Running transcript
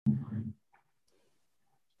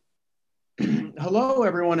Hello,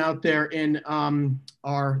 everyone out there in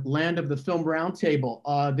our land of the Film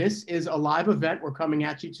Roundtable. This is a live event. We're coming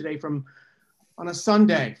at you today from on a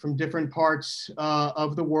Sunday from different parts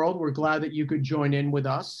of the world. We're glad that you could join in with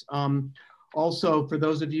us. Also, for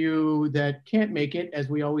those of you that can't make it, as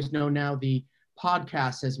we always know now, the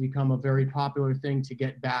podcast has become a very popular thing to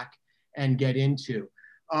get back and get into.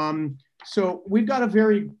 So we've got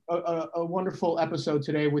a wonderful episode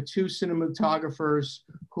today with two cinematographers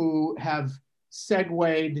who have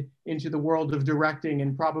segued into the world of directing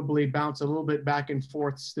and probably bounce a little bit back and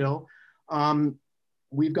forth still.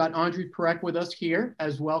 We've got Andrei Perec with us here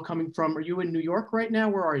as well, coming from, are you in New York right now?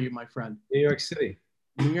 Where are you, my friend? New York City.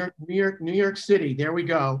 New York City. There we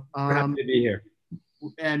go. Happy to be here.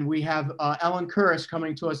 And we have Ellen Kuras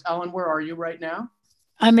coming to us. Ellen, where are you right now?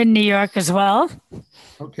 I'm in New York as well.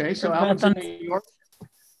 Okay, so Ellen's in New York.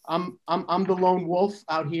 I'm the lone wolf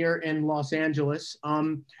out here in Los Angeles.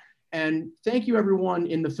 And thank you everyone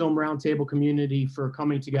in the Film Roundtable community for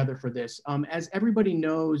coming together for this. As everybody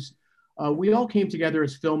knows, we all came together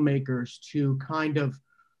as filmmakers to kind of,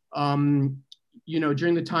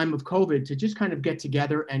 during the time of COVID, to just kind of get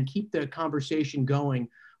together and keep the conversation going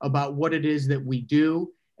about what it is that we do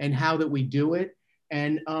and how that we do it.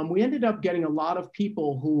 And we ended up getting a lot of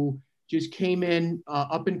people who just came in,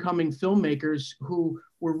 up and coming filmmakers who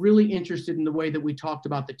were really interested in the way that we talked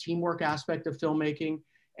about the teamwork aspect of filmmaking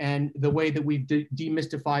and the way that we've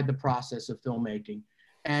demystified the process of filmmaking.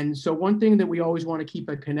 And so one thing that we always want to keep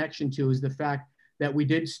a connection to is the fact that we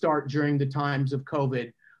did start during the times of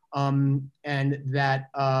COVID, and that,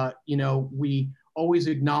 we always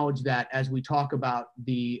acknowledge that as we talk about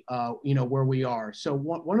the, where we are. So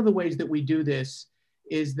one of the ways that we do this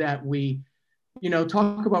is that we,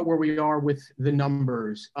 talk about where we are with the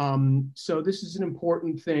numbers. So this is an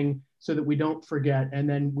important thing so that we don't forget, and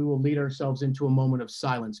then we will lead ourselves into a moment of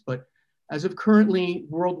silence. But as of currently,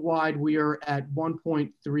 worldwide, we are at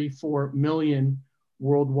 1.34 million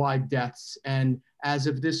worldwide deaths. And as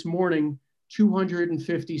of this morning,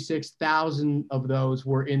 256,000 of those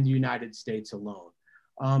were in the United States alone.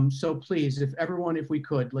 So please, if we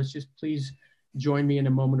could, let's just please join me in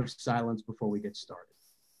a moment of silence before we get started.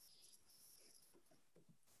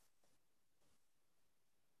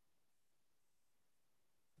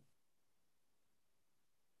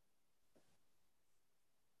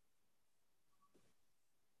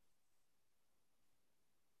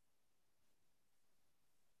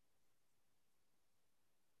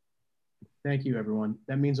 Thank you, everyone.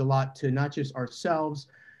 That means a lot to not just ourselves,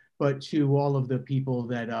 but to all of the people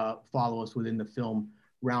that follow us within the Film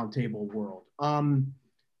Roundtable world.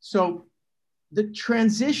 So the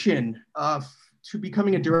transition to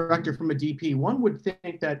becoming a director from a DP, one would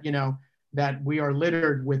think that, that we are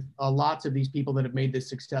littered with lots of these people that have made this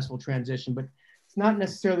successful transition, but it's not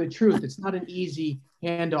necessarily the truth. It's not an easy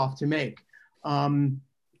handoff to make.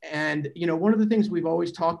 And one of the things we've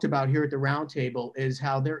always talked about here at the Roundtable is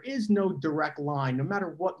how there is no direct line, no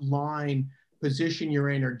matter what line, position you're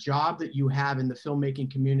in, or job that you have in the filmmaking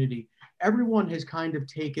community. Everyone has kind of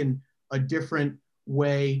taken a different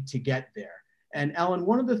way to get there. And Ellen,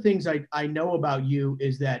 one of the things I know about you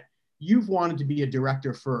is that you've wanted to be a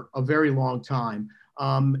director for a very long time.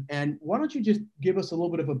 And why don't you just give us a little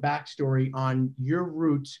bit of a backstory on your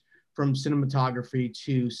roots from cinematography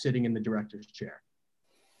to sitting in the director's chair?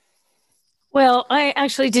 Well, I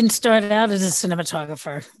actually didn't start out as a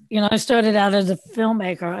cinematographer. I started out as a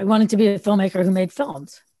filmmaker. I wanted to be a filmmaker who made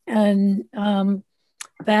films. And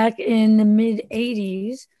back in the mid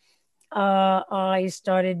 80s, I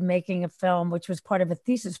started making a film, which was part of a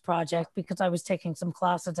thesis project because I was taking some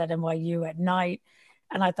classes at NYU at night.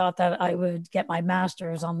 And I thought that I would get my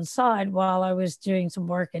master's on the side while I was doing some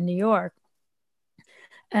work in New York.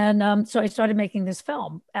 And so I started making this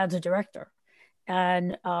film as a director.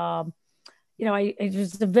 And it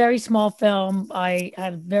was a very small film. I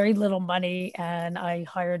had very little money, and I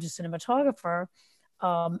hired a cinematographer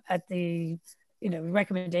at the,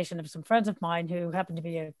 recommendation of some friends of mine who happened to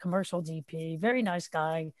be a commercial DP, very nice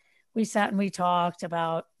guy. We sat and we talked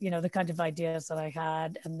about, the kind of ideas that I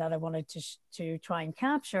had and that I wanted to try and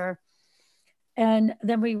capture. And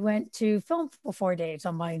then we went to film for 4 days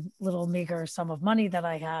on my little meager sum of money that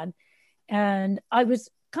I had. And I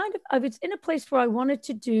was in a place where I wanted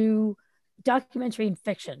to do documentary and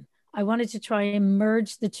fiction. I wanted to try and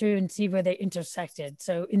merge the two and see where they intersected.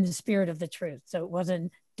 So in the spirit of the truth. So it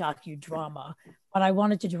wasn't docudrama, but I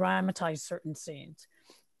wanted to dramatize certain scenes.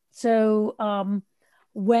 So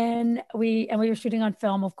when we were shooting on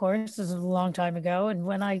film, of course, this is a long time ago. And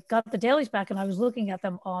when I got the dailies back and I was looking at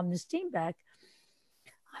them on the Steam Deck,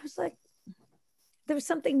 I was like, there was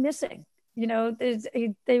something missing. you know,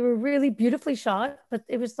 they were really beautifully shot, but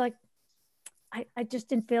it was like, I just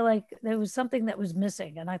didn't feel like there was something that was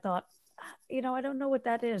missing. And I thought, you know, I don't know what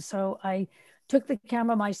that is. So I took the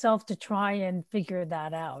camera myself to try and figure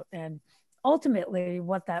that out. And ultimately,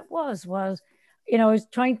 what that was, you know, I was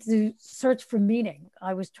trying to search for meaning.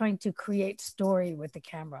 I was trying to create story with the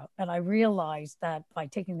camera. And I realized that by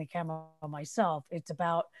taking the camera myself, it's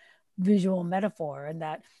about visual metaphor, and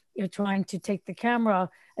that you're trying to take the camera,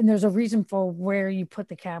 and there's a reason for where you put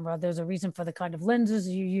the camera. There's a reason for the kind of lenses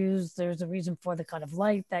you use. There's a reason for the kind of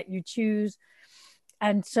light that you choose.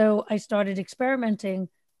 And so I started experimenting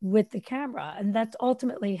with the camera. And that's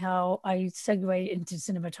ultimately how I segue into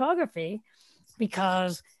cinematography,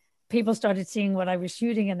 because people started seeing what I was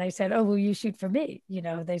shooting and they said, "Oh, will you shoot for me?" You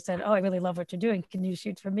know, they said, "Oh, I really love what you're doing. Can you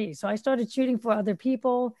shoot for me?" So I started shooting for other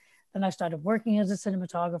people. Then I started working as a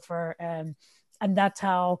cinematographer. And that's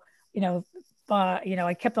how,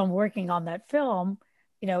 I kept on working on that film,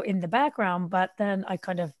 in the background, but then I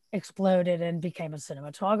kind of exploded and became a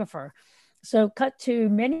cinematographer. So cut to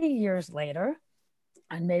many years later,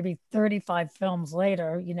 and maybe 35 films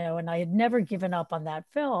later, and I had never given up on that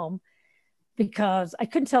film because I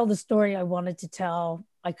couldn't tell the story I wanted to tell.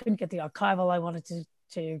 I couldn't get the archival I wanted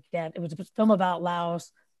to get. It was a film about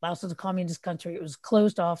Laos. Laos was a communist country. It was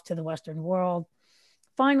closed off to the Western world.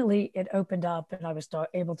 Finally, it opened up and I was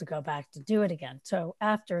able to go back to do it again. So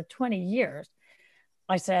after 20 years,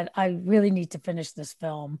 I said, I really need to finish this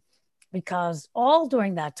film, because all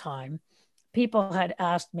during that time, people had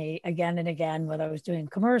asked me again and again, whether I was doing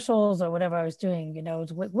commercials or whatever I was doing,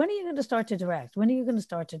 when are you going to start to direct? When are you going to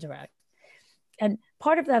start to direct? And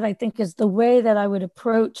part of that, I think, is the way that I would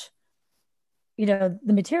approach, the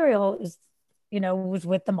material is, was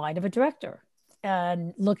with the mind of a director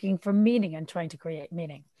and looking for meaning and trying to create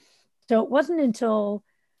meaning. So it wasn't until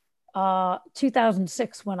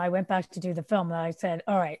 2006 when I went back to do the film that I said,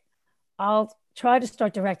 all right, I'll try to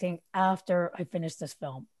start directing after I finish this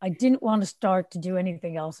film. I didn't want to start to do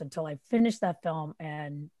anything else until I finished that film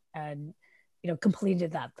and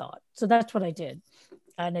completed that thought. So that's what I did.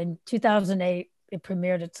 And in 2008, it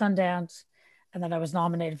premiered at Sundance, and then I was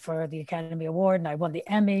nominated for the Academy Award and I won the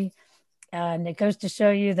Emmy. And it goes to show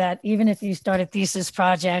you that even if you start a thesis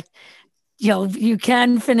project, you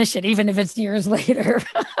can finish it, even if it's years later.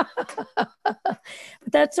 But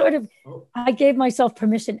that's sort of, I gave myself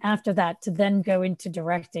permission after that to then go into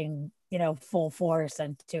directing, full force,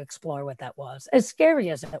 and to explore what that was, as scary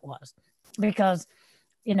as it was, because,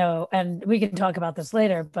 and we can talk about this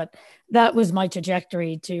later, but that was my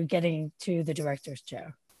trajectory to getting to the director's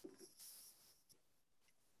chair.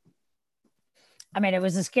 I mean, it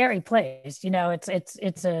was a scary place,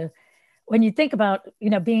 it's when you think about,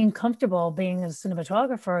 being comfortable being a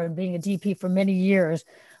cinematographer and being a DP for many years,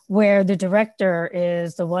 where the director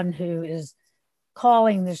is the one who is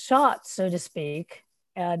calling the shots, so to speak.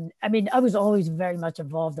 And I mean, I was always very much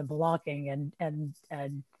involved in blocking and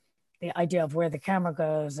the idea of where the camera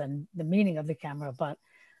goes and the meaning of the camera. But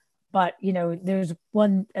there's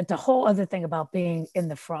it's a whole other thing about being in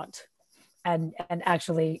the front and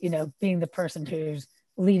actually, being the person who's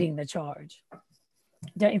leading the charge.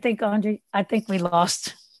 Don't you think, Andre? I think we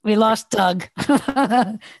lost Doug.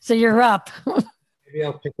 So you're up. Maybe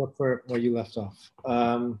I'll pick up where you left off.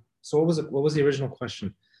 So what was the original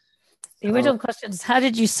question? The original question is, how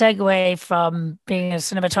did you segue from being a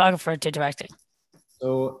cinematographer to directing?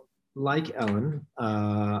 So like Ellen,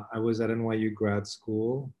 I was at NYU grad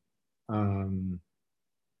school,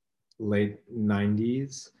 late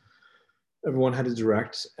 90s. Everyone had to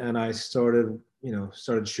direct, and I started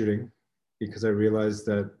shooting because I realized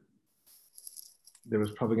that there was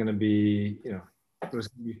probably going to be, there was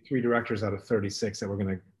going to be 3 directors out of 36 that were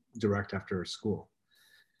going to direct after school,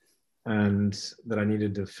 and that I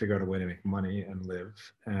needed to figure out a way to make money and live.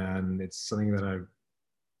 And it's something that I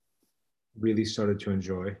really started to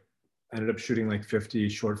enjoy. I ended up shooting like 50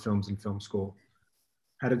 short films in film school,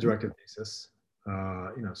 had a directed thesis,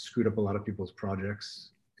 screwed up a lot of people's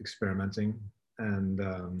projects, experimenting, and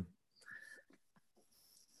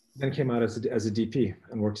then came out as a DP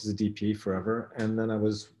and worked as a DP forever. And then I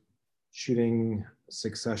was shooting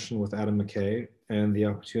Succession with Adam McKay, and the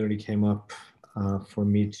opportunity came up for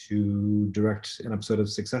me to direct an episode of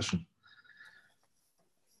Succession.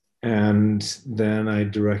 And then I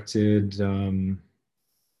directed,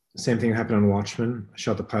 same thing happened on Watchmen. I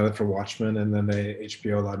shot the pilot for Watchmen, and then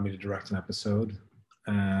HBO allowed me to direct an episode.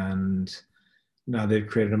 And now they've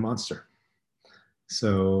created a monster.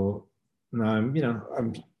 So now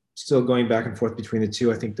I'm still going back and forth between the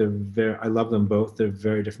two. I think I love them both. They're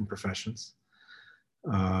very different professions.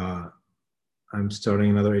 I'm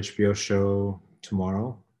starting another HBO show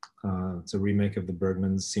tomorrow. It's a remake of the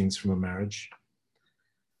Bergmans' Scenes from a Marriage,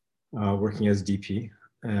 working as DP.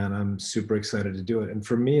 And I'm super excited to do it. And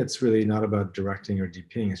for me, it's really not about directing or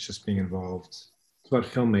DPing. It's just being involved. It's about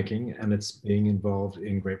filmmaking, and it's being involved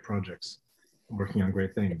in great projects, working on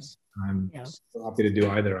great things. I'm so happy to do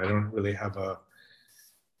either. I don't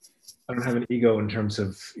have an ego in terms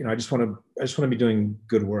of, I just want to be doing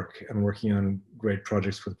good work and working on great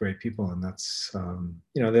projects with great people. And that's, the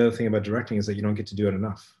other thing about directing is that you don't get to do it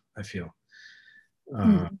enough, I feel.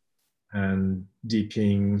 And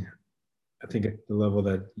DPing, I think at the level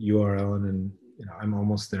that you are, Ellen, and I'm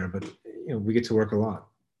almost there, but we get to work a lot,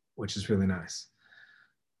 which is really nice.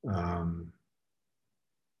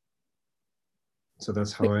 So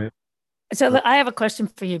that's how I. So I have a question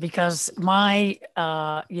for you, because my,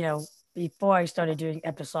 before I started doing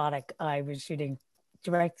episodic, I was shooting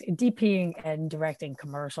DPing and directing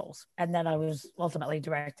commercials, and then I was ultimately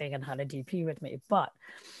directing and had a DP with me. But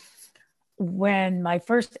when my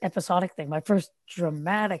first episodic thing, my first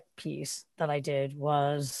dramatic piece that I did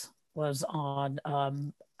was on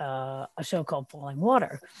a show called Falling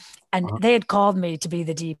Water, and they had called me to be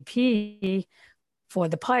the DP for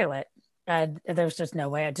the pilot, and there was just no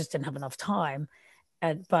way. I just didn't have enough time.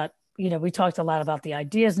 But we talked a lot about the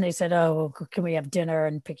ideas, and they said, "Oh, can we have dinner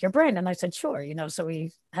and pick your brain?" And I said, "Sure." So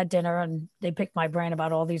we had dinner, and they picked my brain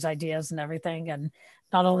about all these ideas and everything, and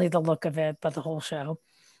not only the look of it, but the whole show.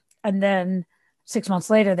 And then 6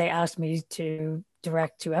 months later, they asked me to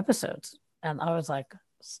direct 2 episodes. And I was like,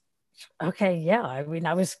 okay, yeah. I mean,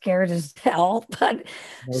 I was scared as hell. But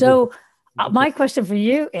so my question for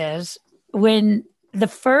you is, when the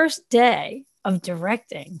first day of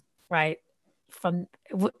directing, right,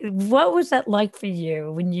 what was that like for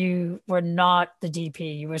you when you were not the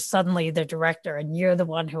DP? You were suddenly the director, and you're the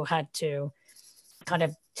one who had to kind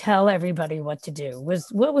of tell everybody what to do.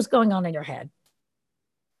 What was going on in your head?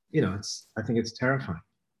 I think it's terrifying,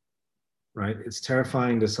 right? It's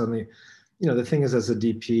terrifying to suddenly, the thing is, as a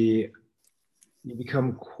DP, you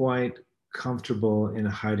become quite comfortable in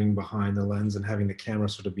hiding behind the lens and having the camera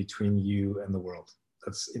sort of between you and the world.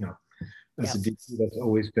 That's, as a DP, that's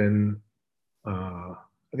always been, I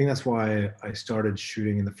think that's why I started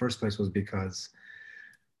shooting in the first place, was because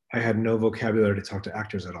I had no vocabulary to talk to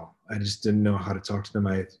actors at all. I just didn't know how to talk to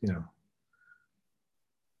them.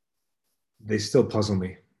 They still puzzle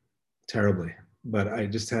me terribly, but I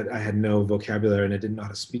had no vocabulary, and I didn't know how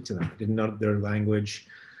to speak to them. I didn't know their language.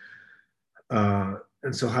 And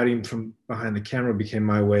so hiding from behind the camera became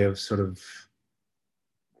my way of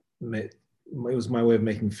it was my way of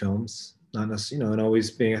making films, not necessarily, and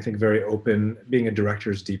always being, I think, very open, being a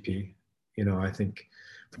director's DP. I think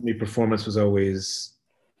for me, performance was always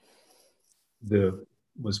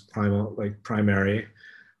primary.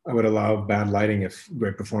 I would allow bad lighting if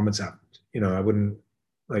great performance happened. I wouldn't,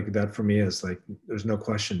 like, that for me is like, there's no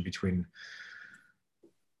question between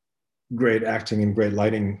great acting and great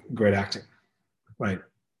lighting, great acting, right?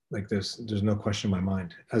 Like there's no question in my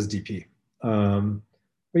mind as DP.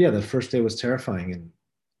 But yeah, the first day was terrifying,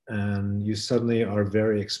 and you suddenly are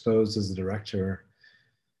very exposed as a director.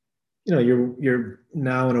 You're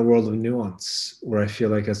now in a world of nuance, where I feel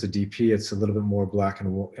like as a DP, it's a little bit more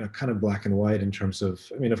kind of black and white in terms of,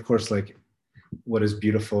 of course, like, what is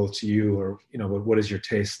beautiful to you, or what is your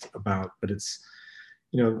taste about, but it's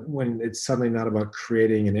when it's suddenly not about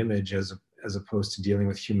creating an image as opposed to dealing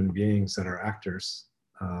with human beings that are actors,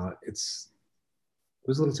 it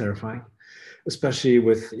was a little terrifying, especially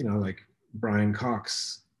with like Brian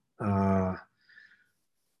Cox, who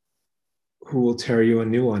will tear you a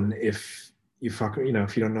new one if you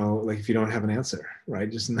if you don't know, like, if you don't have an answer, right?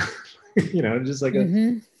 Just just like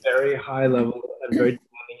a very high level and very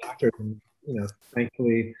demanding actor. And,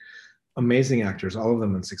 thankfully, amazing actors, all of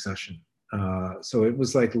them in succession. So it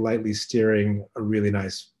was like lightly steering a really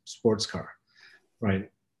nice sports car, right?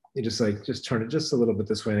 You just turn it just a little bit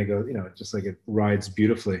this way, and it goes, just like it rides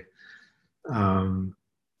beautifully. But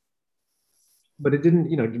it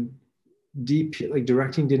didn't, like,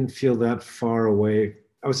 directing didn't feel that far away.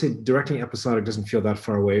 I would say directing episodic doesn't feel that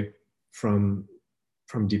far away from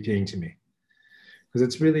DPing to me, because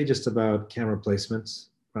it's really just about camera placements,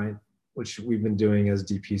 right? Which we've been doing as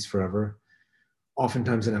DPs forever.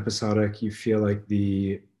 Oftentimes in episodic, you feel like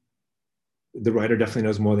the writer definitely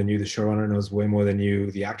knows more than you, the showrunner knows way more than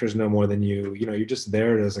you, the actors know more than you. You're just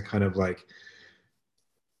there as a kind of like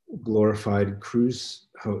glorified cruise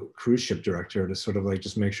ship director to sort of like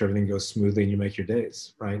just make sure everything goes smoothly and you make your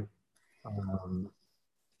days, right?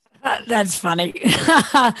 That's funny.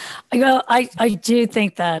 I do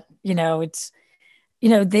think that,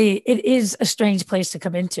 it is a strange place to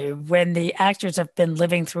come into when the actors have been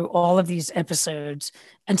living through all of these episodes,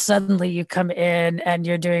 and suddenly you come in and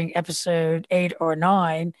you're doing episode 8 or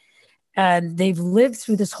 9, and they've lived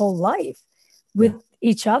through this whole life with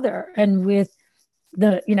each other and with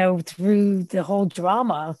through the whole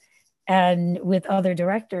drama and with other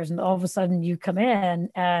directors, and all of a sudden you come in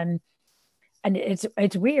and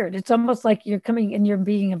it's weird. It's almost like you're coming and you're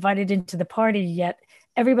being invited into the party, yet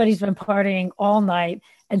everybody's been partying all night,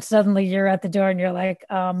 and suddenly you're at the door and you're like,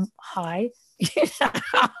 hi.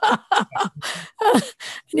 And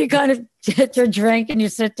you kind of get your drink and you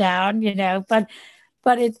sit down, but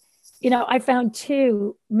it's, I found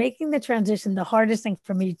too, making the transition, the hardest thing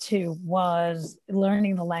for me too was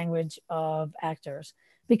learning the language of actors,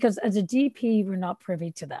 because as a DP, we're not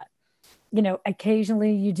privy to that.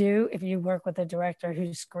 Occasionally you do if you work with a director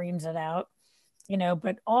who screams it out,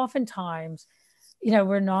 but oftentimes,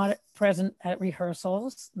 we're not present at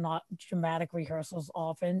rehearsals, not dramatic rehearsals.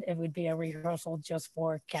 Often it would be a rehearsal just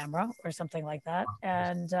for camera or something like that.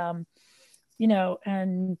 And,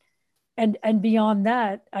 and beyond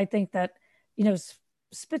that, I think that,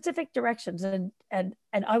 specific directions and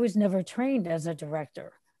I was never trained as a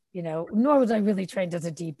director, nor was I really trained as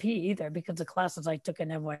a DP either, because the classes I took in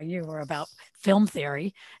NYU were about film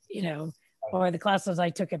theory, or the classes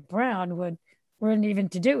I took at Brown weren't even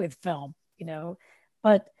to do with film,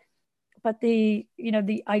 but the,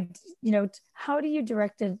 how do you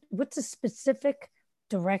direct it? What's a specific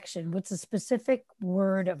direction? What's a specific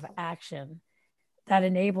word of action that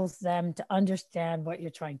enables them to understand what you're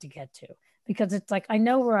trying to get to? Because it's like, I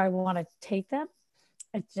know where I want to take them.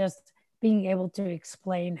 It's just being able to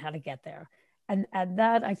explain how to get there. And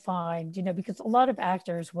that I find, because a lot of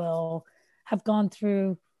actors will have gone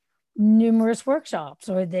through numerous workshops,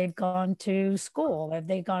 or they've gone to school, or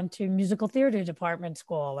they've gone to musical theater department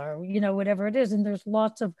school, or, whatever it is. And there's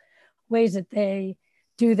lots of ways that they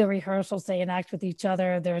do the rehearsals, they enact with each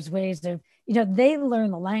other. There's ways of, they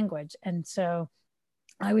learn the language. And so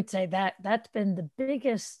I would say that that's been the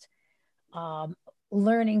biggest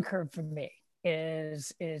learning curve for me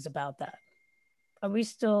is about that. Are we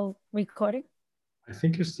still recording? I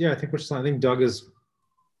think we're still, I think Doug is,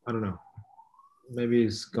 I don't know, maybe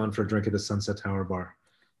he's gone for a drink at the Sunset Tower bar,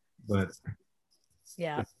 but.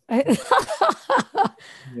 Yeah.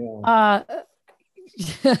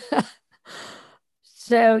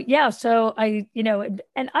 Yeah. So I,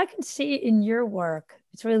 and I can see in your work,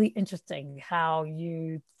 it's really interesting how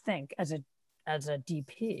you think as a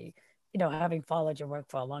DP, having followed your work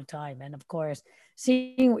for a long time, and of course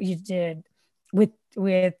seeing what you did with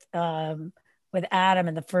Adam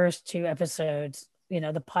in the first 2 episodes,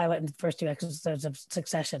 the pilot and the first 2 episodes of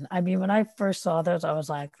Succession. I mean, when I first saw those, I was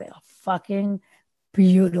like, they're fucking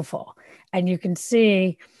beautiful, and you can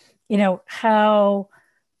see, how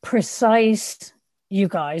precise you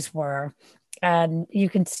guys were, and you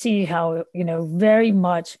can see how, very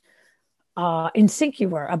much in sync you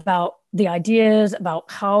were about the ideas,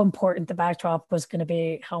 about how important the backdrop was going to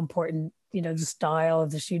be, how important, the style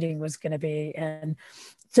of the shooting was going to be. And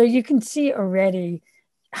so you can see already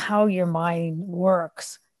how your mind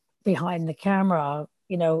works behind the camera,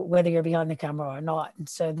 whether you're behind the camera or not. And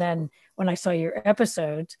so then when I saw your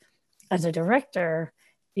episodes as a director,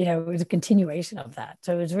 it was a continuation of that.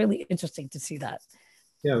 So it was really interesting to see that.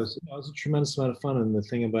 Yeah, it was a tremendous amount of fun. And the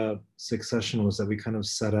thing about Succession was that we kind of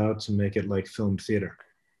set out to make it like film theater,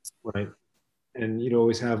 right? And you'd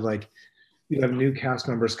always have you'd have new cast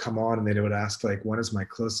members come on and they would ask when is my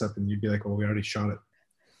close-up? And you'd be like, well, we already shot it.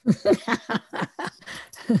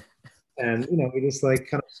 And, we just kind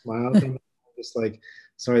of smiled and just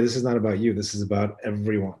sorry, this is not about you. This is about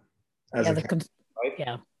everyone. As a cast, right?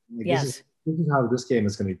 Yeah. Yes. This is how this game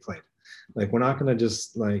is going to be played. We're not going to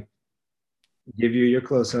just give you your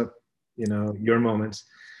close-up, your moments.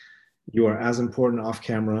 You are as important off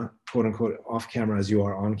camera, quote unquote, off camera as you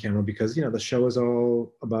are on camera, because, the show is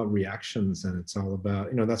all about reactions, and it's all about,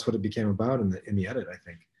 that's what it became about in the edit, I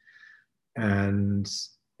think. And,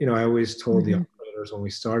 I always told the operators when we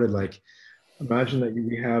started, imagine that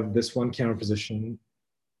we have this one camera position,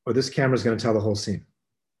 or this camera is going to tell the whole scene,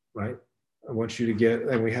 right? I want you to get,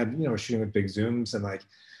 and we had, we're shooting with big zooms, and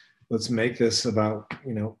let's make this about,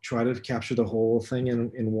 try to capture the whole thing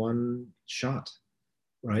in one shot,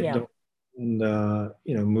 right? Yeah. And,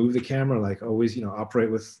 move the camera, always, operate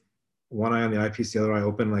with one eye on the eyepiece, the other eye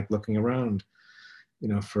open, looking around,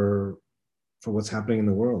 for what's happening in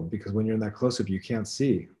the world. Because when you're in that close-up, you can't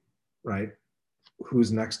see, right,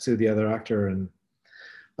 who's next to the other actor. And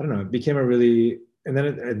I don't know, it became a really, and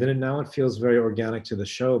then now it feels very organic to the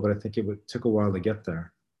show, but I think took a while to get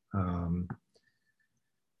there.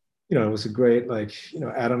 it was a great, like,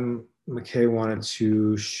 Adam McKay wanted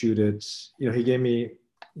to shoot it. He gave me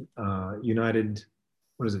United,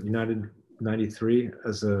 what is it, United 93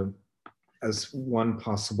 as one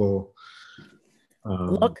possible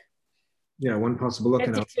Look, one possible look.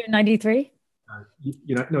 52, 93.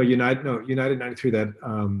 United 93. That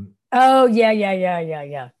Oh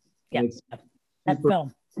yeah. That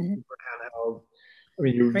film. Super handheld. I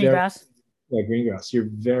mean, you're Greengrass. Greengrass. You're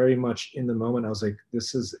very much in the moment. I was like,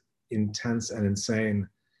 this is intense and insane.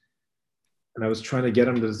 And I was trying to get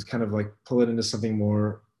him to kind of like pull it into something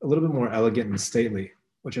a little bit more elegant and stately,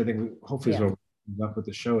 which I think hopefully is what we're up with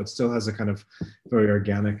the show. It still has a kind of very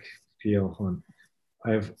organic feel.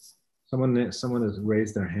 I have someone has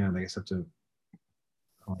raised their hand. I guess I have to.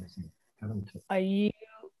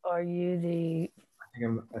 Are you the?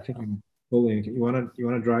 I think I'm bullying. You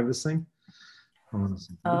wanna drive this thing?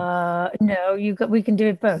 No, we can do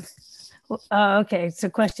it both. Okay, so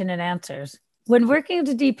question and answers. When working as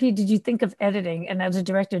a DP, did you think of editing? And as a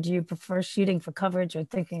director, do you prefer shooting for coverage or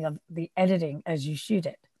thinking of the editing as you shoot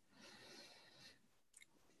it?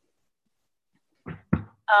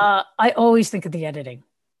 I always think of the editing.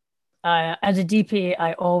 As a DP,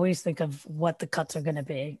 I always think of what the cuts are going to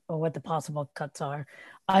be or what the possible cuts are.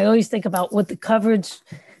 I always think about what the coverage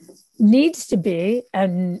needs to be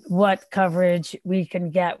and what coverage we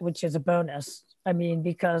can get, which is a bonus. I mean,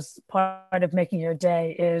 because part of making your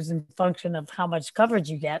day is in function of how much coverage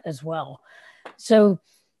you get as well. So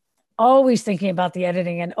always thinking about the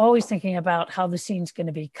editing and always thinking about how the scene's going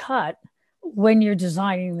to be cut when you're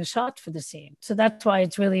designing the shots for the scene. So that's why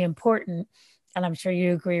it's really important. And I'm sure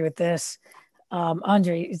you agree with this,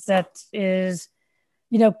 Andre,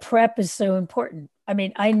 prep is so important. I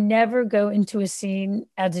mean, I never go into a scene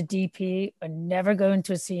as a DP or never go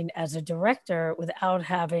into a scene as a director without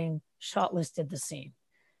having shot listed the scene.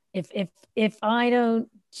 If I don't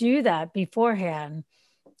do that beforehand,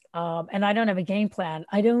 and I don't have a game plan,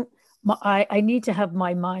 I need to have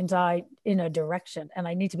my mind's eye in a direction, and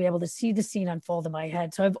I need to be able to see the scene unfold in my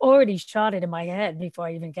head. So I've already shot it in my head before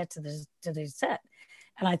I even get to the set.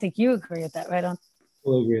 And I think you agree with that, right on?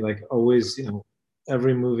 I agree. Like always,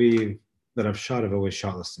 every movie that I've shot, I've always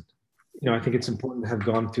shot listed. I think it's important to have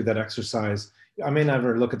gone through that exercise. I may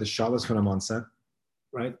never look at the shot list when I'm on set,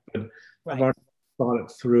 right? But I've already thought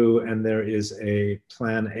it through, and there is a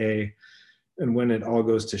plan A. And when it all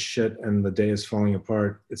goes to shit and the day is falling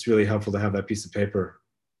apart, it's really helpful to have that piece of paper.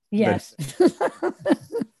 Yes.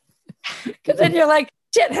 Because then you're like,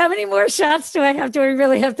 shit, how many more shots do I have? Do I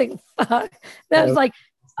really have to? Fuck? That was like,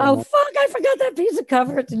 oh, fuck, I forgot that piece of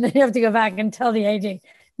coverage. And then you have to go back and tell the AD,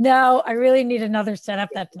 no, I really need another setup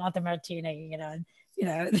that's not the martini,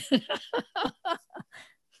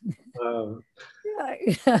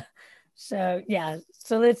 So yeah,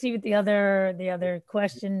 so let's see what the other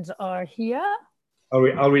questions are here.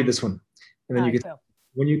 I'll read this one, and then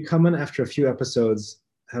when you come in after a few episodes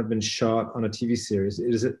have been shot on a TV series,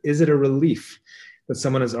 is it a relief that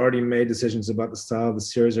someone has already made decisions about the style of the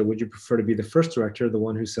series, or would you prefer to be the first director, the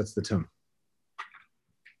one who sets the tone?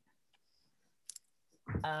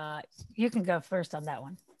 You can go first on that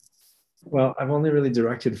one. Well, I've only really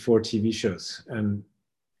directed 4 TV shows, and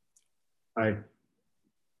I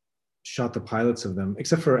shot the pilots of them,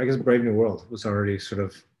 except for, I guess, Brave New World was already sort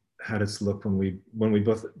of had its look when we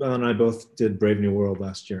both, Bella and I both did Brave New World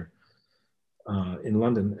last year in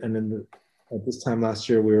London. And then at this time last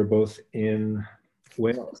year, we were both in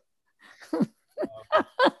Wales.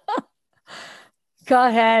 Go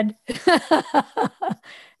ahead.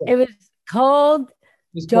 It was cold,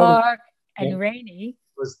 dark, and rainy.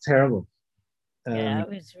 It was terrible. Yeah, it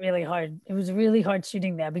was really hard. It was really hard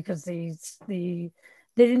shooting there because they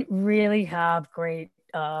didn't really have great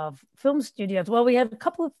film studios. Well, we had a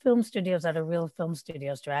couple of film studios that are real film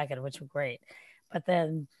studios, Dragon, which were great. But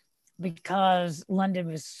then because London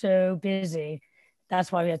was so busy,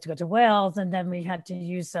 that's why we had to go to Wales. And then we had to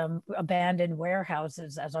use some abandoned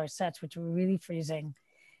warehouses as our sets, which were really freezing.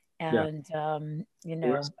 And, I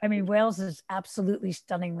mean, Wales is absolutely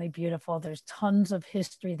stunningly beautiful. There's tons of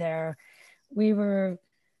history there. We were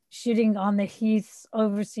shooting on the heaths,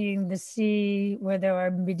 overseeing the sea, where there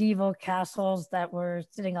were medieval castles that were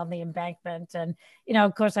sitting on the embankment. And,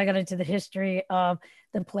 of course, I got into the history of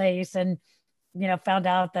the place and, found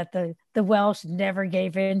out that the Welsh never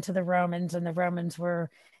gave in to the Romans, and the Romans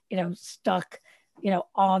were, stuck,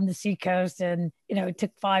 on the seacoast. And, it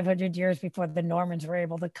took 500 years before the Normans were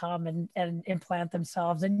able to come and implant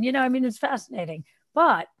themselves. And, it's fascinating.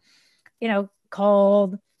 But,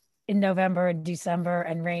 cold in November and December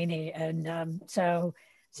and rainy. And so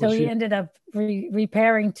So we ended up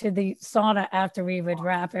repairing to the sauna after we would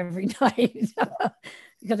wrap every night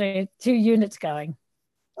because we had 2 units going.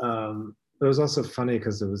 It was also funny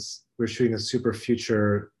because we're shooting a super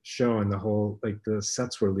future show and the whole, like the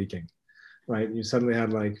sets were leaking, right? And you suddenly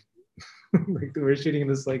had like, like we were shooting in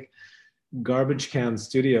this like garbage can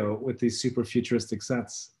studio with these super futuristic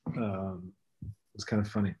sets. It was kind of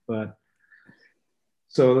funny, but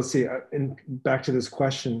so let's see. And back to this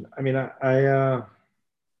question. I mean, I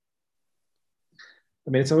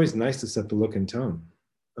mean, it's always nice to set the look and tone,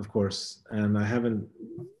 of course. And I haven't.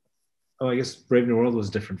 Oh, I guess Brave New World was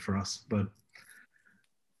different for us, but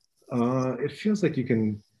it feels like you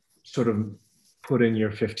can sort of put in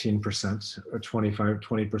your 15% or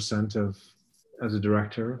 20% of as a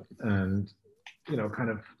director, and kind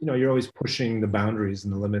of you're always pushing the boundaries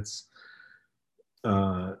and the limits.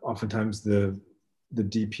 Oftentimes the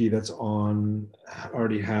DP that's on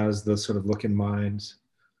already has the sort of look in mind.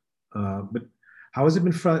 But how has it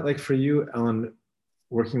been for you, Ellen,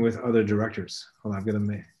 working with other directors? Hold on, I'm gonna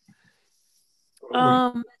make.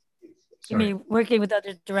 You mean working with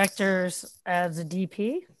other directors as a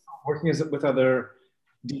DP? Working with other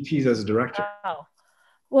DPs as a director. Oh,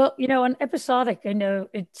 well, on episodic, I know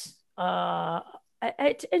it's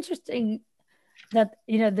interesting that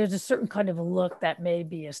there's a certain kind of a look that may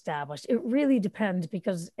be established. It really depends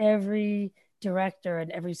because every director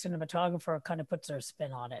and every cinematographer kind of puts their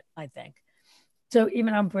spin on it, I think. So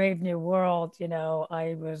even on Brave New World,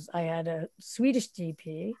 I had a Swedish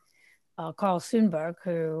DP, Carl Sundberg,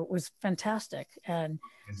 who was fantastic. And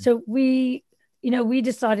so we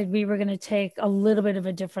decided we were going to take a little bit of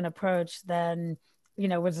a different approach than,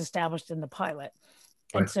 was established in the pilot.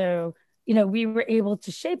 Right. And so, we were able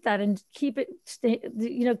to shape that and keep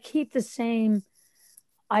the same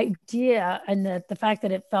idea, and the fact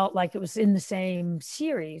that it felt like it was in the same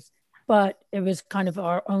series, but it was kind of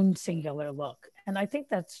our own singular look. And I think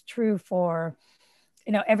that's true for,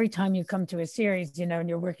 every time you come to a series, and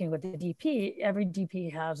you're working with the DP, every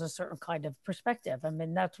DP has a certain kind of perspective. I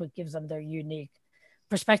mean, that's what gives them their unique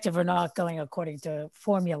perspective. We're not going according to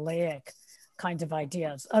formulaic kinds of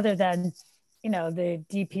ideas, other than, the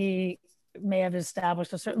DP may have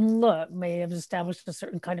established a certain look, may have established a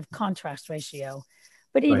certain kind of contrast ratio.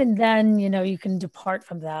 But even then, you can depart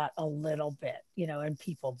from that a little bit, and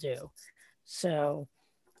people do. So,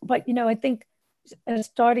 but, I think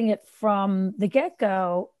starting it from the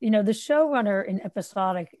get-go, the showrunner in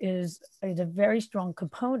episodic is a very strong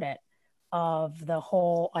component of the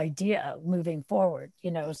whole idea moving forward,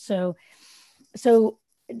 so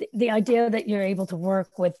the idea that you're able to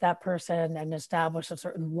work with that person and establish a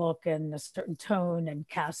certain look and a certain tone and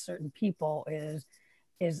cast certain people is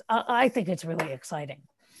I think it's really exciting.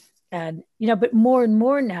 And, but more and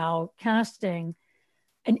more now casting,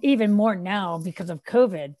 and even more now because of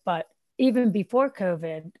COVID, but even before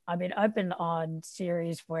COVID, I mean, I've been on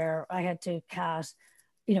series where I had to cast,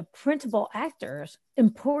 printable actors,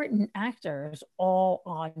 important actors, all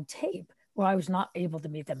on tape, where I was not able to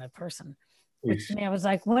meet them in person. Which to me, I was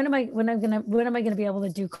like, when am I gonna be able to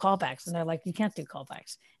do callbacks? And they're like, you can't do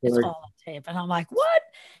callbacks. It's all on tape. And I'm like, what?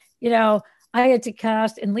 I had to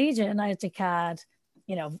cast in Legion. I had to cast,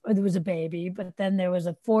 there was a baby, but then there was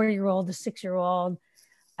a 4-year-old, a 6-year-old,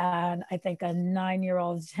 and I think a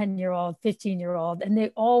 9-year-old, 10-year-old, 15-year-old, and they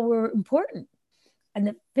all were important. And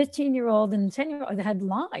the 15-year-old and 10-year-old had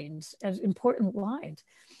lines, as important lines.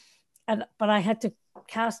 But I had to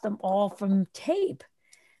cast them all from tape.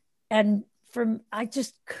 And I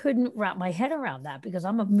just couldn't wrap my head around that because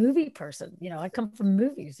I'm a movie person. I come from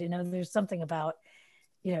movies. There's something about,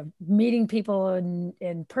 meeting people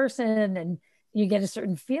in person, and you get a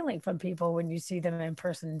certain feeling from people when you see them in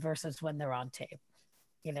person versus when they're on tape.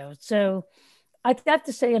 So I have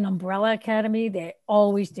to say in Umbrella Academy, they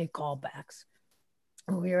always did callbacks.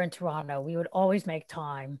 When we were in Toronto, we would always make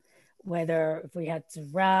time, whether if we had to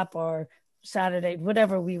wrap or Saturday,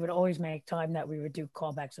 whatever, we would always make time that we would do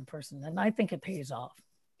callbacks in person. And I think it pays off,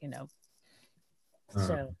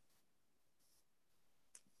 So,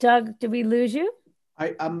 Doug, did we lose you? Are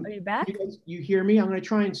you back? You hear me? I'm going to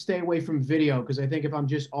try and stay away from video because I think if I'm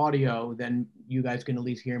just audio, then you guys can at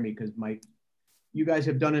least hear me because you guys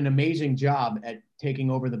have done an amazing job at taking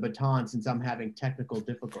over the baton since I'm having technical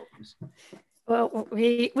difficulties. Well,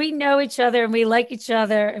 we know each other and we like each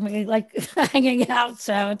other and we like hanging out,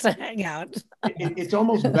 so it's a hangout. It's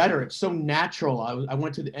almost better. It's so natural. I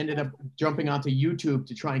ended up jumping onto YouTube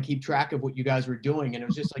to try and keep track of what you guys were doing, and it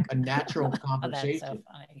was just like a natural conversation. Oh, that's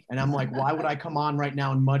so funny. And I'm like, why would I come on right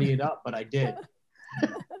now and muddy it up? But I did.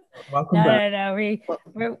 Welcome back.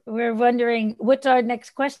 No. We're wondering what's our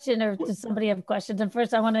next question, or does somebody have questions? And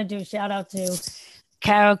first, I want to do a shout out to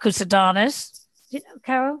Caro Cusadonis. Do you know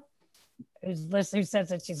Caro? Who says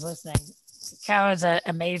that she's listening? Caro's an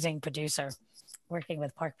amazing producer working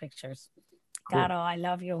with Park Pictures. Cool. Caro, I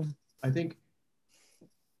love you. I think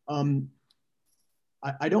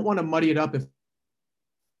I don't want to muddy it up. If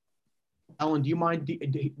Ellen, do you mind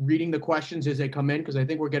reading the questions as they come in? Because I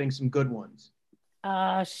think we're getting some good ones.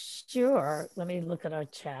 Sure. Let me look at our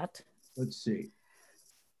chat. Let's see.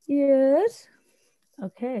 Yes.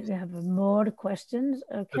 Okay. We have more questions.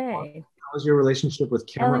 Okay. How's your relationship with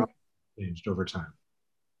camera changed over time?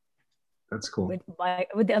 That's cool.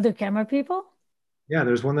 With the other camera people? Yeah,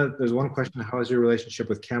 there's one question. How has your relationship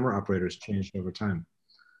with camera operators changed over time?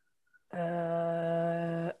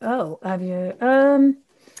 Have you?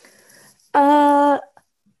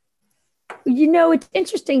 It's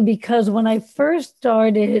interesting because when I first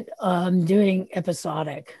started doing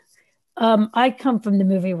episodic, I come from the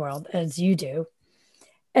movie world, as you do.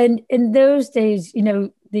 And in those days,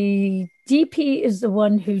 the DP is the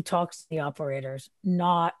one who talks to the operators,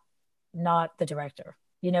 not the director.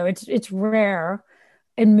 It's rare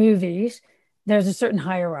in movies. There's a certain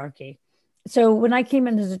hierarchy. So when I came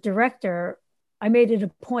in as a director, I made it a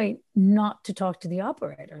point not to talk to the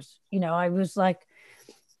operators. I was like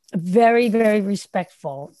very, very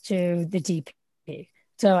respectful to the DP.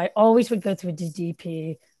 So I always would go through the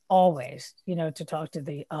DP, always, to talk to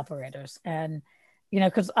the operators. And,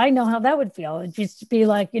 because I know how that would feel. It'd just be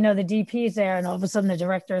like, the DP's there and all of a sudden the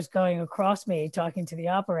director is going across me talking to the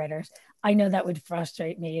operators. I know that would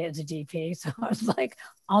frustrate me as a DP. So I was like,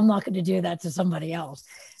 I'm not going to do that to somebody else.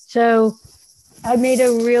 So I made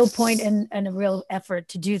a real point and a real effort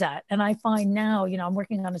to do that. And I find now, I'm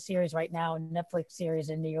working on a series right now, a Netflix series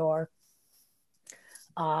in New York.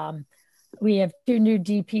 We have 2 new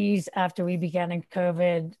DPs after we began in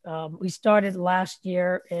COVID. We started last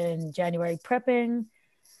year in January prepping.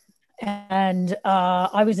 And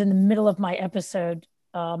I was in the middle of my episode.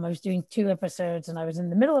 I was doing 2 episodes and I was in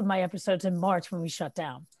the middle of my episodes in March when we shut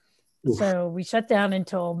down. Oof. So we shut down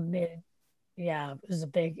until mid. Yeah,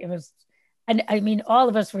 it was, and I mean, all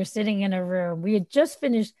of us were sitting in a room. We had just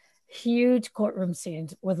finished huge courtroom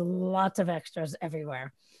scenes with lots of extras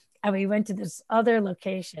everywhere. And we went to this other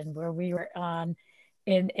location where we were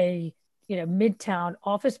in a midtown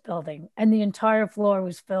office building, and the entire floor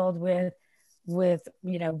was filled with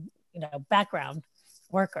background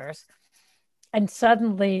workers. And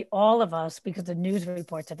suddenly all of us, because the news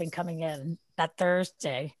reports have been coming in that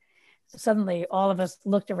Thursday, suddenly all of us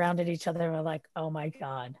looked around at each other and were like, oh my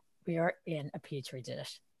God, we are in a petri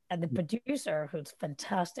dish. And the producer, who's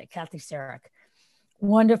fantastic, Kathy Sarek,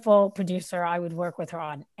 wonderful producer. I would work with her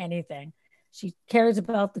on anything. She cares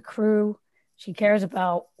about the crew. She cares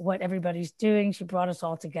about what everybody's doing. She brought us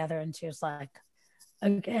all together and she was like,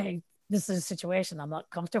 okay, this is a situation. I'm not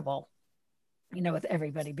comfortable, with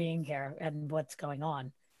everybody being here and what's going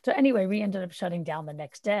on. So anyway, we ended up shutting down the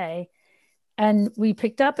next day and we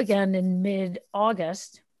picked up again in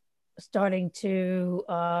mid-August, starting to,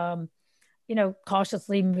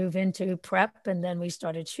 cautiously move into prep. And then we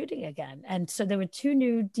started shooting again. And so there were 2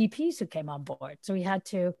 new DPs who came on board. So we had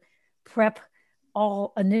to prep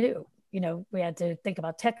all anew. We had to think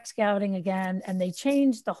about tech scouting again, and they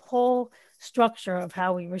changed the whole structure of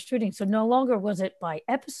how we were shooting. So no longer was it by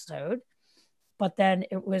episode, but then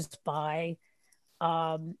it was by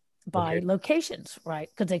locations, right?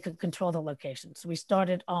 Because they could control the locations. So we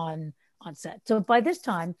started on set. So by this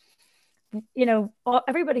time,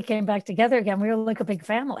 everybody came back together again. We were like a big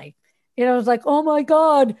family. It was like, oh my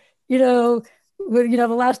God, the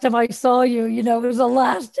last time I saw you, it was the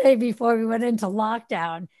last day before we went into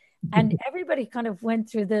lockdown. And everybody kind of went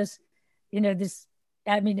through this, as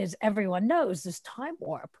everyone knows, this time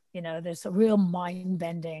warp, this real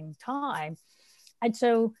mind-bending time. And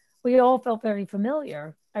so we all felt very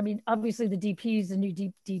familiar. Obviously the DPs, the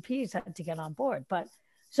new DPs had to get on board. But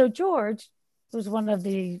so George was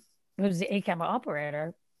was the A-camera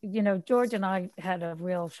operator. George and I had a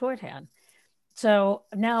real shorthand. So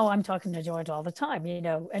now I'm talking to George all the time,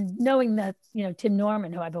 and knowing that, Tim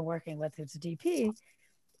Norman, who I've been working with, who's the DP,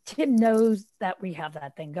 Tim knows that we have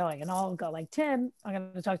that thing going. And I'll go like, Tim, I'm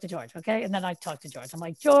going to talk to George. Okay. And then I talk to George. I'm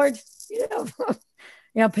like, George,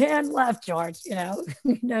 Pan left, George,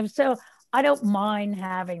 so I don't mind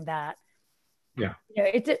having that. Yeah.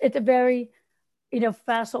 It's a very,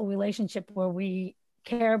 facile relationship where we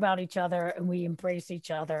care about each other and we embrace each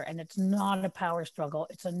other, and it's not a power struggle.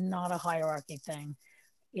 It's not a hierarchy thing.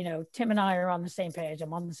 Tim and I are on the same page.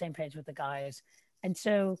 I'm on the same page with the guys. And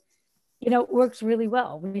so, it works really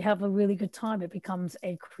well. We have a really good time. It becomes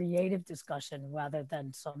a creative discussion rather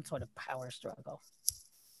than some sort of power struggle.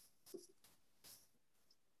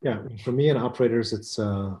 Yeah, for me and operators, it's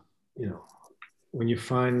you know, when you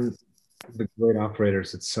find the great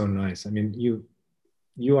operators, it's so nice. I mean, you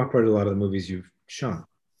operate a lot of the movies you've shot,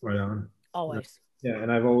 right on. Always. Yeah,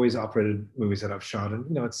 and I've always operated movies that I've shot,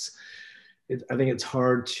 and I think it's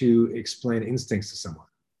hard to explain instincts to someone,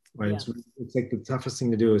 right? Yeah. It's like the toughest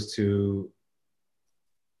thing to do is to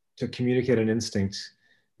communicate an instinct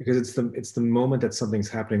because it's the moment that something's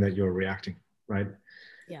happening that you're reacting, right?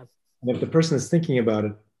 Yeah. And if the person is thinking about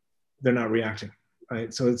it, they're not reacting,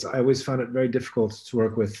 right? So I always found it very difficult to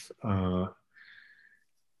work with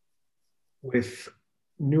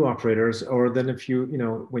new operators, or then if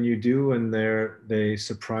when you do and they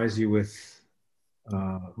surprise you with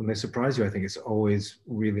when they surprise you, I think it's always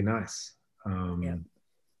really nice. Yeah.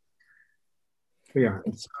 But yeah,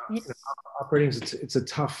 operating it's a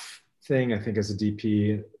tough thing, I think, as a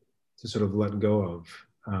DP to sort of let go of.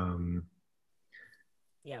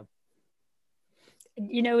 Yeah.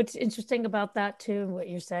 It's interesting about that too, what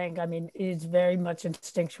you're saying. I mean, it's very much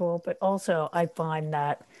instinctual, but also I find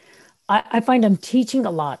that I find I'm teaching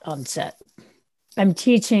a lot on set. I'm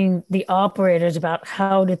teaching the operators about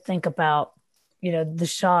how to think about, the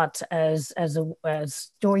shots as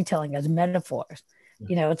storytelling, as metaphors.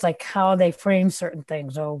 It's like how they frame certain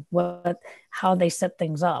things or how they set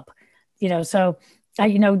things up. So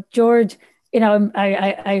George,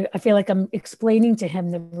 I feel like I'm explaining to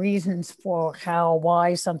him the reasons for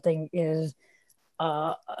why something is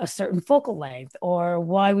a certain focal length, or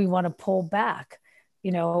why we want to pull back,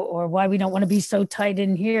 or why we don't want to be so tight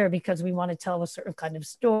in here because we want to tell a certain kind of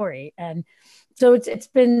story. And so it's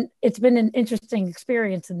been an interesting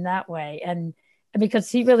experience in that way. And because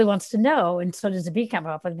he really wants to know, and so does the B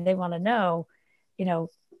camera operator, they want to know,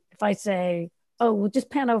 if I say, oh, we'll just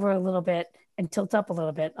pan over a little bit and tilt up a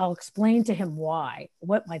little bit, I'll explain to him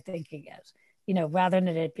what my thinking is, rather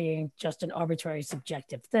than it being just an arbitrary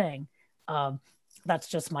subjective thing. That's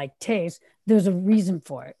just my taste. There's a reason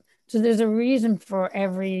for it. So there's a reason for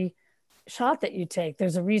every shot that you take.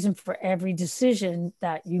 There's a reason for every decision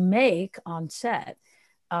that you make on set.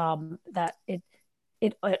 That it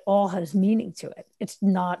all has meaning to it. It's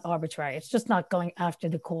not arbitrary. It's just not going after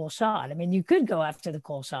the cool shot. I mean, you could go after the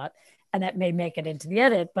cool shot, and that may make it into the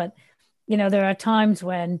edit, but there are times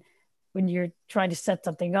when you're trying to set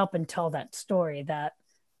something up and tell that story, that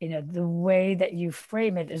the way that you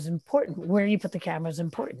frame it is important. Where you put the camera is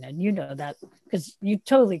important. And that because you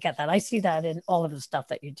totally get that. I see that in all of the stuff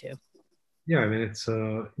that you do. Yeah, I mean, it's,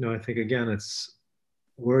 I think, again, it's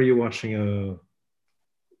where are you watching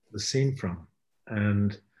the scene from?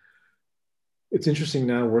 And it's interesting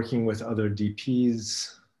now working with other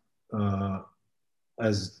DPs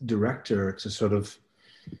as director to sort of,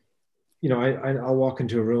 I'll walk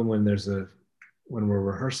into a room when we're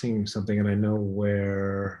rehearsing something, and I know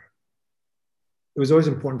where it was always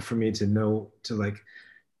important for me to know to like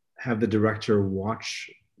have the director watch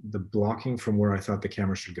the blocking from where I thought the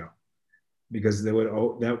camera should go, because they would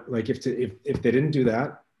like if they didn't do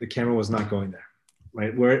that, the camera was not going there,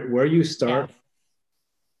 right? Where you start,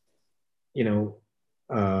 the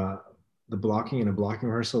blocking in a blocking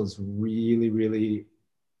rehearsal is really, really,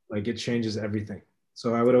 like, it changes everything.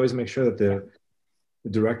 So I would always make sure that the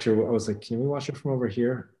director, I was like, can we watch it from over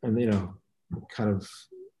here? And, kind of,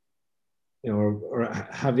 or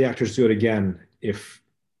have the actors do it again if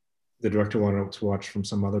the director wanted to watch from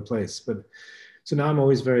some other place. But so now I'm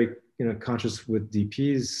always very, conscious with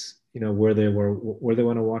DPs, where they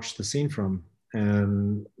want to watch the scene from,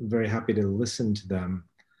 and very happy to listen to them.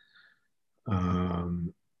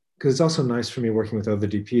 Because it's also nice for me working with other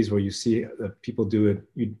DPs where you see that people do it,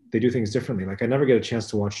 they do things differently. Like I never get a chance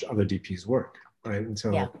to watch other DPs work, right?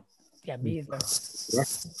 Until me either.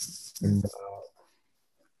 And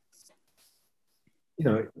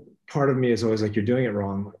part of me is always like, you're doing it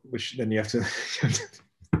wrong, which then you have to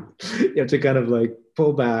you have to kind of like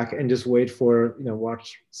pull back and just wait for,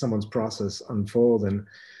 watch someone's process unfold. And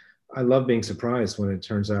I love being surprised when it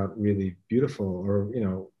turns out really beautiful, or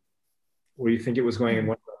where you think it was going in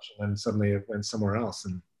one direction and suddenly it went somewhere else.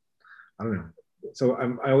 And I don't know. So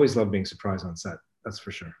I always love being surprised on set. That's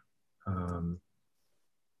for sure. And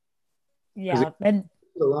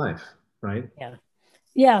it's alive, right?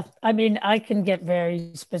 Yeah. I mean, I can get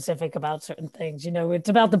very specific about certain things. It's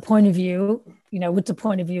about the point of view. What's the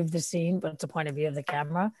point of view of the scene? What's the point of view of the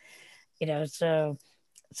camera? So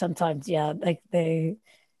sometimes, like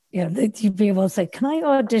you'd be able to say, can I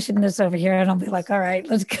audition this over here? And I'll be like, all right,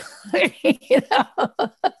 let's go.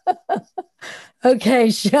 Okay,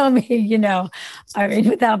 show me, I mean,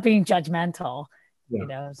 without being judgmental,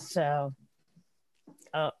 so.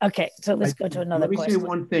 Okay, so let's go to another question. Let me say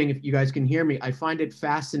one thing, if you guys can hear me. I find it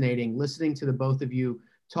fascinating listening to the both of you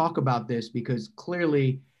talk about this, because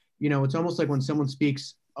clearly, you know, it's almost like when someone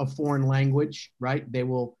speaks a foreign language, right? They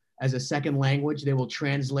will, as a second language, they will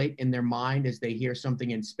translate in their mind as they hear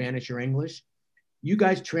something in Spanish or English. You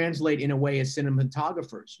guys translate in a way as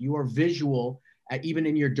cinematographers. You are visual, even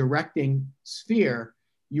in your directing sphere,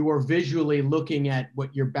 you are visually looking at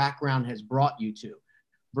what your background has brought you to,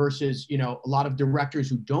 versus, you know, a lot of directors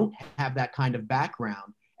who don't have that kind of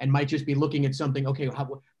background and might just be looking at something, okay,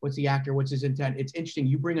 what's the actor, what's his intent? It's interesting,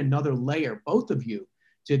 you bring another layer, both of you,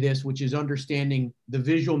 to this, which is understanding the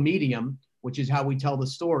visual medium, which is how we tell the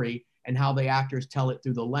story, and how the actors tell it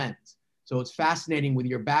through the lens. So it's fascinating with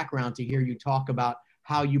your background to hear you talk about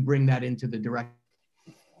how you bring that into the direct.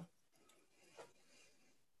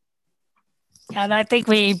 And I think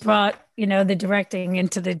we brought, you know, the directing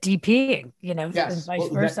into the DPing, you know, Yes. and vice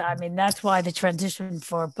versa. I mean, that's why the transition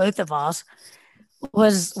for both of us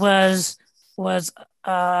was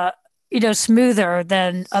you know, smoother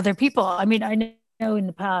than other people. I mean, I know in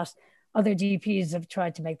the past other DPs have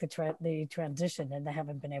tried to make the transition and they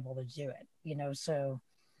haven't been able to do it, you know. So,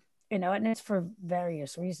 you know, and it's for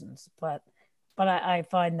various reasons, but I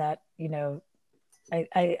find that, you know,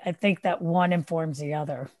 I think that one informs the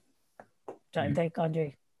other. I think,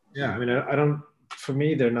 Andre. Yeah, I mean, I don't. For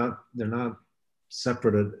me, they're not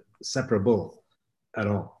separable at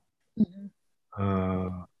all. Mm-hmm.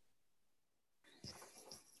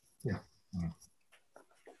 Yeah.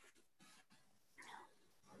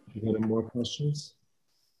 You got any more questions?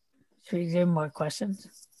 Should we do more questions?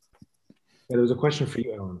 Yeah, there was a question for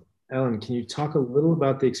you, Ellen. Ellen, can you talk a little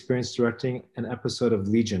about the experience directing an episode of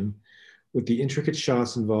Legion, with the intricate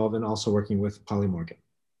shots involved, and also working with Polly Morgan?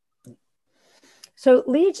 So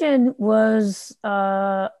Legion was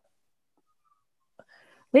a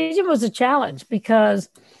challenge because,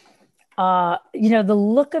 you know, the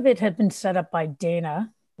look of it had been set up by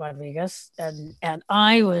Dana Rodriguez, and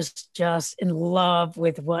I was just in love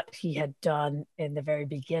with what he had done in the very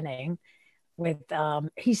beginning. With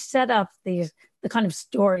he set up the kind of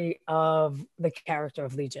story of the character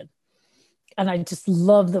of Legion, and I just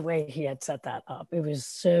love the way he had set that up. It was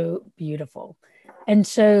so beautiful, and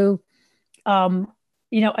so. You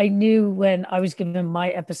know, I knew when I was given my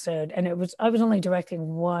episode, and I was only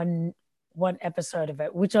directing one episode of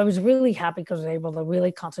it, which I was really happy because I was able to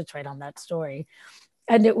really concentrate on that story.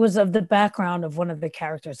 And it was of the background of one of the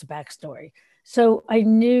characters' backstory. So I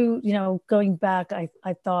knew, you know, going back, I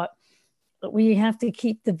thought we have to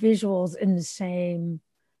keep the visuals in the same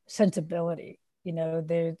sensibility. You know,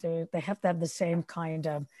 they have to have the same kind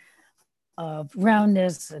of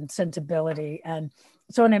roundness and sensibility. And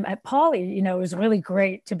so when I'm at Polly, you know, it was really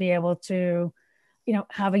great to be able to, you know,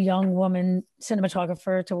 have a young woman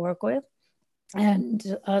cinematographer to work with, and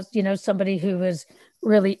you know, somebody who was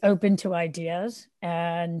really open to ideas.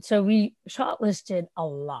 And so we shortlisted a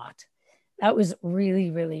lot. That was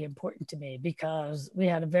really, really important to me because we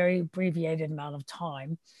had a very abbreviated amount of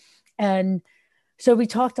time. And so we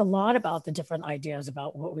talked a lot about the different ideas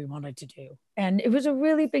about what we wanted to do. And it was a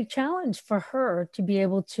really big challenge for her to be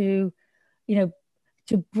able to, you know,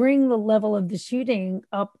 to bring the level of the shooting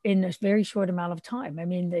up in a very short amount of time. I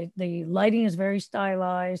mean, the lighting is very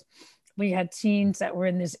stylized. We had scenes that were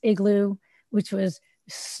in this igloo, which was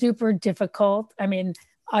super difficult. I mean,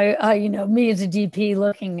 I you know, me as a DP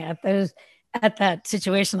looking at that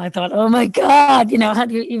situation, I thought, oh my God, you know, how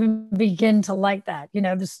do you even begin to like that? You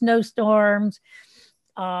know, the snowstorms,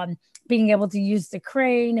 being able to use the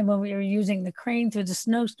crane. And when we were using the crane through the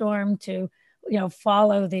snowstorm to, you know,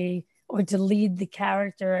 follow or to lead the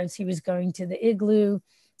character as he was going to the igloo,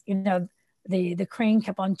 you know, the crane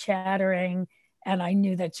kept on chattering. And I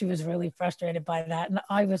knew that she was really frustrated by that. And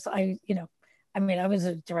I was a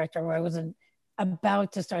director where I wasn't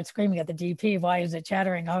about to start screaming at the DP, why is it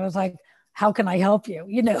chattering? I was like, how can I help you?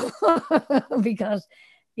 You know, because,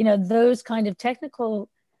 you know, those kind of technical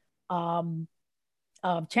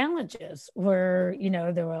challenges were, you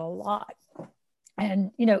know, there were a lot.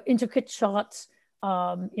 And, you know, intricate shots,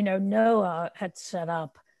 you know, Noah had set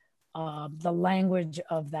up the language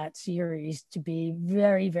of that series to be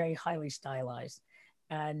very, very highly stylized.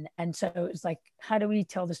 And so it was like, how do we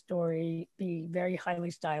tell the story, be very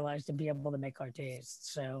highly stylized and be able to make our days?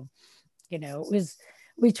 So, you know,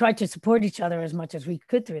 we tried to support each other as much as we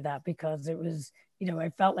could through that, because it was, you know, I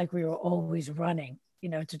felt like we were always running, you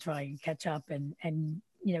know, to try and catch up and,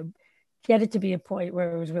 you know, get it to be a point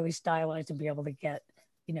where it was really stylized and be able to get,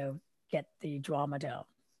 you know, get the drama down.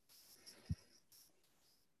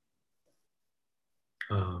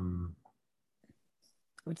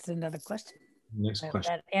 What's another question? Next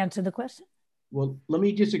question. That answer the question? Well, let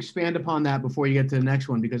me just expand upon that before you get to the next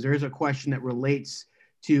one, because there is a question that relates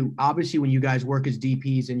to, obviously when you guys work as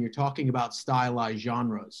DPs and you're talking about stylized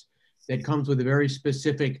genres, that comes with a very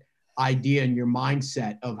specific idea in your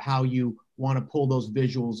mindset of how you want to pull those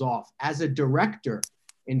visuals off. As a director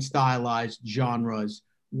in stylized genres,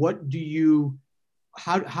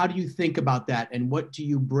 how do you think about that, and what do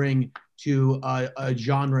you bring to a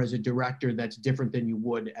genre as a director that's different than you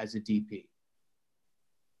would as a DP?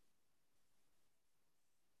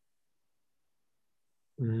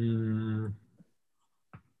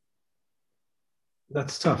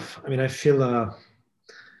 That's tough. I mean, I feel,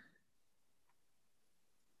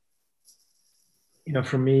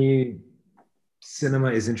 for me,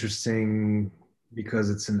 cinema is interesting because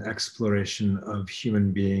it's an exploration of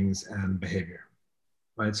human beings and behavior,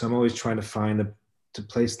 right? So I'm always trying to to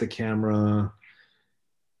place the camera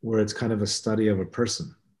where it's kind of a study of a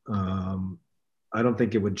person. I don't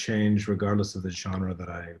think it would change regardless of the genre that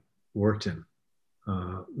I worked in.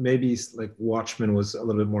 Maybe like Watchmen was a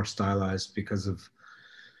little bit more stylized because of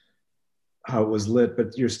how it was lit,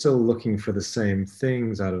 but you're still looking for the same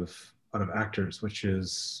things out of actors, which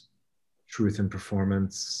is truth in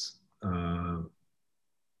performance,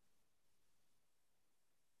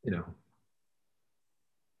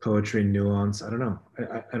 poetry, nuance. I don't know.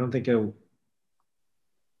 I don't think again,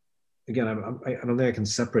 I don't think I can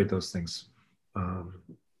separate those things.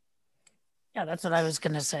 Yeah, that's what I was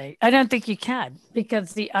going to say. I don't think you can,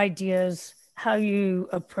 because the ideas, how you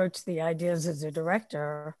approach the ideas as a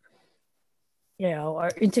director,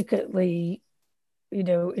 are intricately,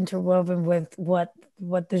 interwoven with what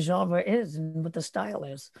the genre is and what the style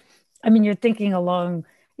is. I mean, you're thinking along,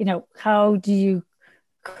 how do you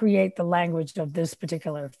create the language of this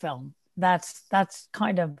particular film? That's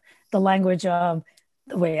kind of the language of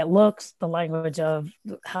the way it looks, the language of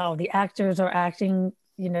how the actors are acting,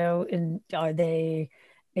 is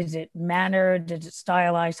it mannered, is it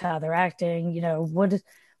stylized how they're acting,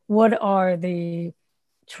 what are the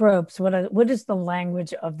tropes, what is the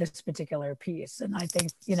language of this particular piece? And I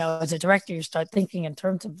think, as a director, you start thinking in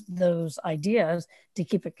terms of those ideas to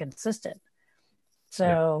keep it consistent.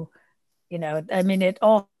 So, I mean, it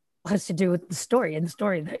all has to do with the story and the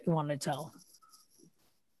story that you want to tell.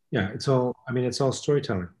 Yeah, it's all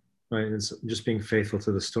storytelling, right? It's just being faithful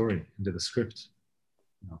to the story and to the script.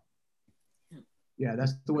 Yeah,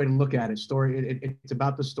 that's the way to look at it. Story, it's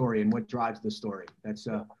about the story and what drives the story. That's,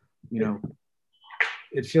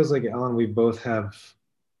 It feels like, Ellen, we both have,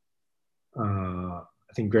 I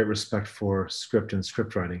think, great respect for script and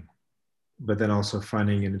script writing, but then also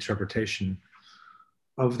finding an interpretation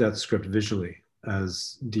of that script visually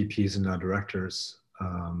as DPs and now directors.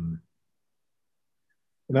 And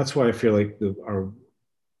that's why I feel like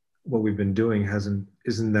what we've been doing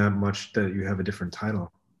isn't that much that you have a different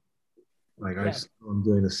title. Like, yeah. I'm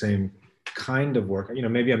doing the same kind of work.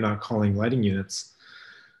 Maybe I'm not calling lighting units,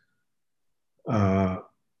 and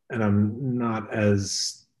I'm not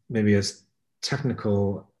as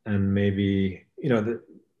technical, and maybe,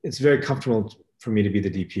 it's very comfortable for me to be the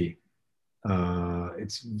DP.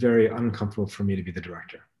 It's very uncomfortable for me to be the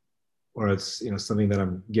director, or it's, something that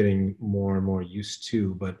I'm getting more and more used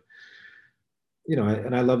to. But,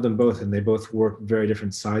 and I love them both, and they both work very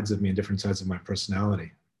different sides of me and different sides of my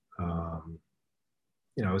personality.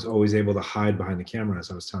 I was always able to hide behind the camera, as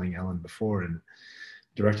I was telling Ellen before, and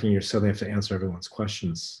directing, you suddenly have to answer everyone's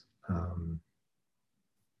questions.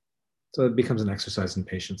 So it becomes an exercise in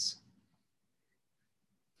patience.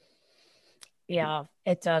 Yeah,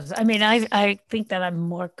 it does. I mean, I think that I'm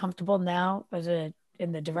more comfortable now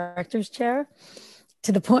in the director's chair,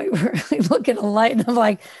 to the point where I look at a light and I'm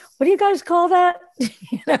like, what do you guys call that?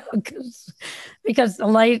 Because the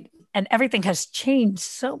light and everything has changed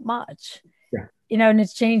so much. Yeah. And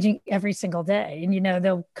it's changing every single day. And,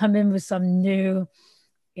 they'll come in with some new,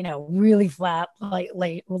 really flat,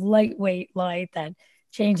 lightweight light that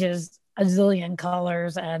changes a zillion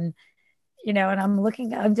colors. And, and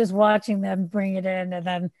I'm just watching them bring it in. And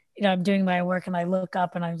then, I'm doing my work and I look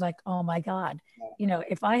up and I was like, oh my God,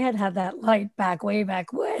 if I had that light way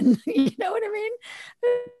back when, you know what I mean?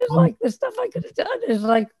 It's like the stuff I could have done is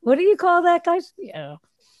like, what do you call that, guys?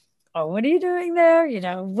 Oh, what are you doing there?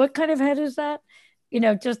 What kind of head is that?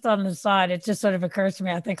 Just on the side, it just sort of occurs to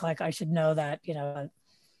me. I think like I should know that,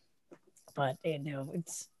 but I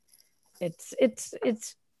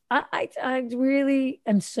really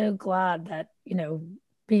am so glad that,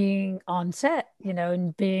 being on set,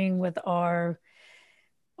 and being with our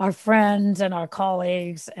friends and our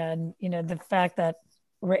colleagues, and, the fact that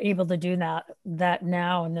we're able to do that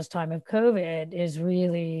now in this time of COVID is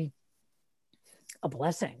really a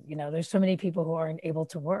blessing. There's so many people who aren't able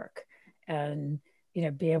to work, and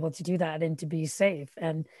be able to do that and to be safe.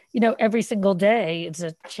 And, every single day it's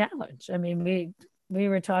a challenge. I mean, we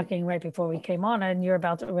were talking right before we came on, and you're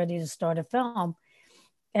about to ready to start a film.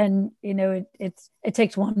 And, it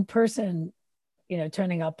takes one person,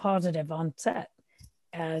 turning up positive on set.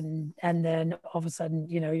 And then all of a sudden,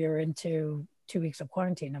 you're into 2 weeks of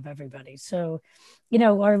quarantine of everybody. So,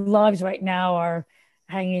 our lives right now are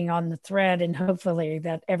hanging on the thread, and hopefully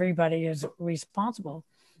that everybody is responsible.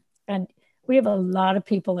 And we have a lot of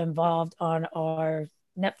people involved on our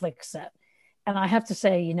Netflix set. And I have to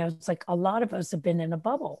say, it's like a lot of us have been in a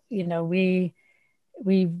bubble. We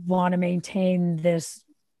want to maintain this,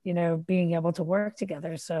 being able to work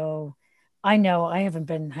together. So I know I haven't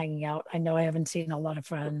been hanging out. I know I haven't seen a lot of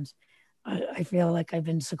friends. I feel like I've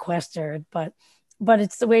been sequestered, but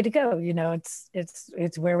it's the way to go.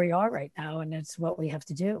 It's where we are right now, and it's what we have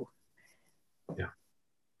to do. Yeah.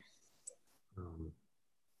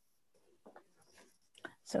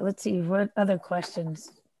 So let's see, what other questions?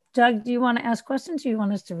 Doug, do you want to ask questions, or you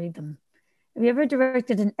want us to read them? Have you ever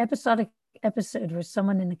directed an episodic episode where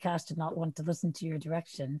someone in the cast did not want to listen to your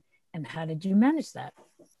direction, and how did you manage that?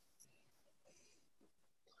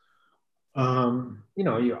 I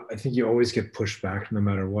think you always get pushback no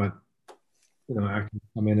matter what. Actors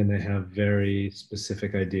come in and they have very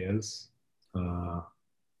specific ideas.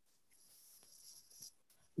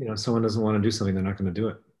 Someone doesn't want to do something, they're not going to do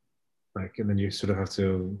it. And then you sort of have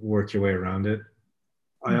to work your way around it.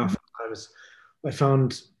 I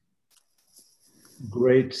found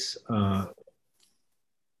great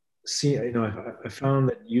scene. I found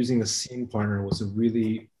that using a scene partner was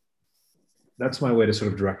that's my way to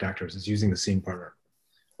sort of direct actors, is using the scene partner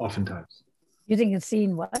oftentimes. Using a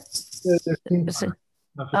scene what? The scene partner.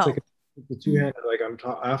 It's like a two-handed,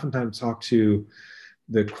 I oftentimes talk to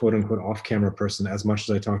the quote unquote off-camera person as much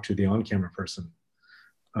as I talk to the on-camera person.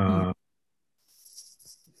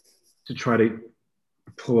 To try to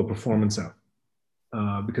pull a performance out,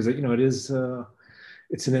 because it's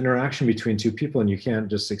an interaction between two people, and you can't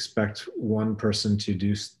just expect one person to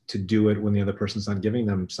do it when the other person's not giving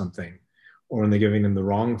them something, or when they're giving them the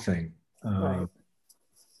wrong thing. Right.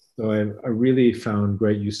 So I really found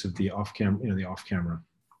great use of the off-camera.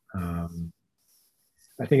 I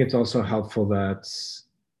think it's also helpful that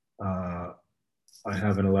I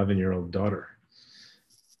have an 11-year-old daughter,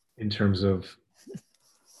 in terms of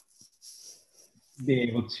being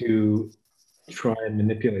able to try and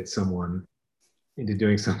manipulate someone into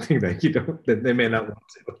doing something that they may not want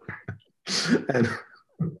to.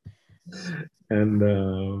 and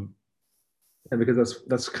because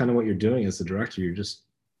that's kind of what you're doing as the director. You're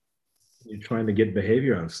trying to get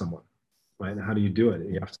behavior out of someone, right? And how do you do it?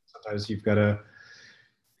 Sometimes you've got to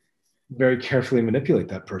very carefully manipulate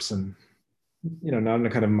that person, not in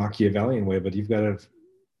a kind of Machiavellian way, but you've got to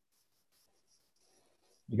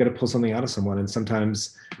pull something out of someone, and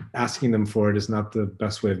sometimes asking them for it is not the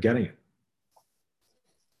best way of getting it.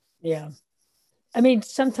 Yeah. I mean,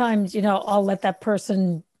 sometimes, I'll let that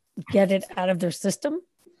person get it out of their system.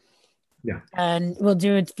 Yeah. And we'll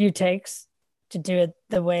do a few takes to do it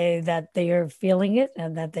the way that they are feeling it,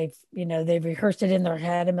 and that they've rehearsed it in their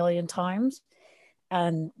head a million times,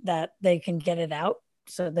 and that they can get it out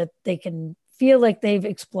so that they can feel like they've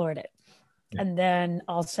explored it. Yeah. And then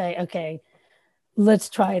I'll say, okay, let's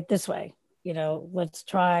try it this way. Let's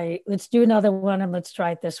do another one, and let's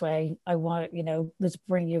try it this way. I want, let's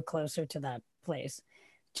bring you closer to that place,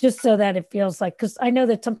 just so that it feels like, because I know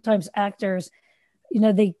that sometimes actors,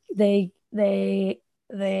 they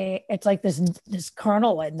it's like this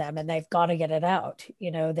kernel in them, and they've got to get it out.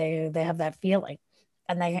 They have that feeling,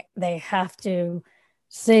 and they have to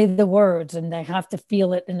say the words, and they have to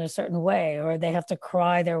feel it in a certain way, or they have to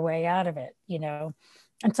cry their way out of it,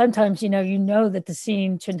 And sometimes, that the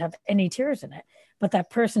scene shouldn't have any tears in it, but that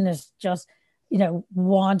person is just,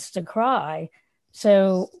 wants to cry.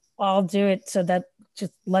 So I'll do it so that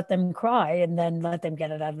just let them cry, and then let them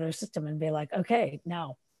get it out of their system, and be like, okay,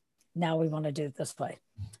 now we want to do it this way.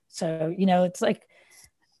 So, it's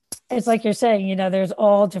like you're saying, there's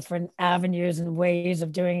all different avenues and ways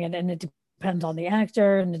of doing it. And it depends on the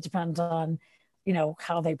actor, and it depends on,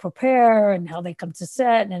 how they prepare and how they come to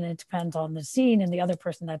set, and it depends on the scene and the other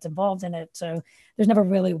person that's involved in it. So there's never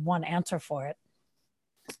really one answer for it.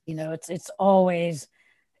 It's always,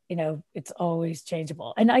 it's always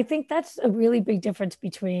changeable. And I think that's a really big difference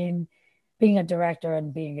between being a director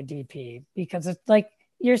and being a DP, because it's like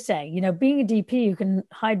you're saying, being a DP, you can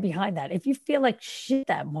hide behind that. If you feel like shit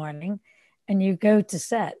that morning and you go to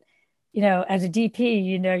set, as a DP,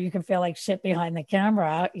 you can feel like shit behind the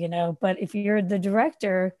camera, but if you're the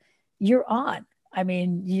director, you're on. I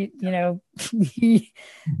mean, you know, you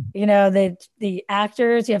know, the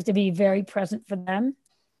actors, you have to be very present for them.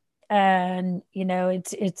 And, you know,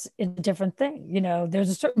 it's a different thing. You know, there's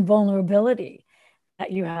a certain vulnerability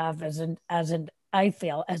that you have I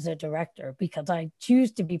feel as a director, because I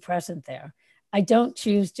choose to be present there. I don't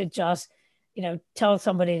choose to just, you know, tell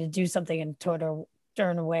somebody to do something and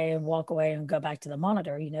turn away and walk away and go back to the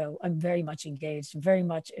monitor. You know, I'm very much engaged, very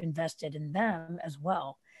much invested in them as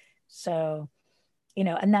well. So, you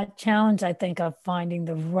know, and that challenge, I think, of finding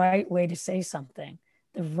the right way to say something,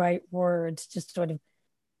 the right words, just sort of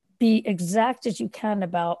be exact as you can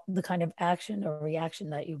about the kind of action or reaction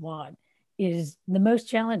that you want, is the most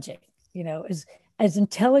challenging. You know, as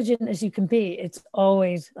intelligent as you can be, it's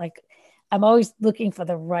always like, I'm always looking for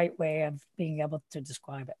the right way of being able to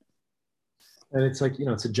describe it. And it's like, you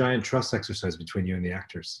know, it's a giant trust exercise between you and the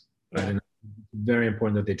actors, right? Yeah. And it's very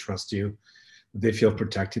important that they trust you, that they feel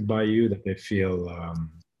protected by you, that they feel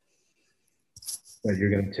that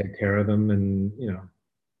you're going to take care of them, and, you know,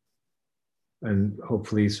 and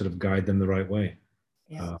hopefully sort of guide them the right way.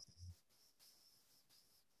 Yeah.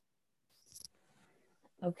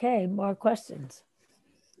 Okay, more questions.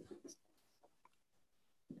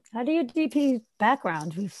 How do your DP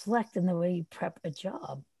background reflect in the way you prep a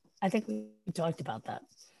job? I think we talked about that.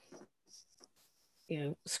 You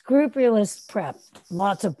know, scrupulous prep,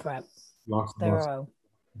 lots of prep, thorough,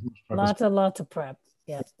 lots of prep.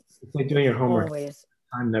 Yeah. It's like doing your homework. Always.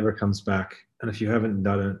 Time never comes back, and if you haven't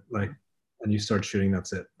done it, like, and you start shooting,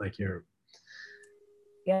 that's it. Like, you're.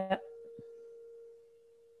 Yeah,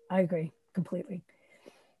 I agree completely.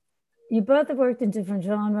 You both have worked in different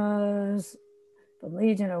genres, from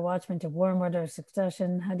Legion or Watchmen to Wormwood or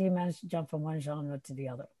Succession. How do you manage to jump from one genre to the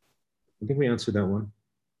other? I think we answered that one,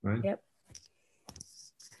 right? Yep.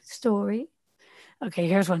 Story. Okay,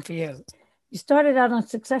 here's one for you. You started out on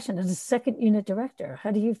Succession as a second unit director.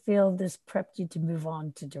 How do you feel this prepped you to move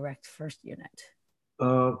on to direct first unit?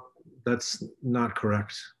 That's not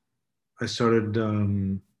correct. I started,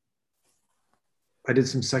 I did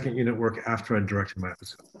some second unit work after I directed my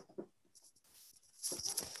episode.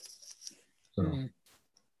 So,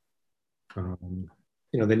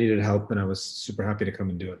 you know, they needed help, and I was super happy to come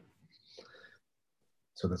and do it.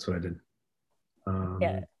 So that's what I did.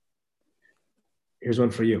 Yeah. Here's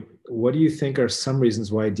one for you. What do you think are some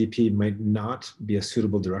reasons why a DP might not be a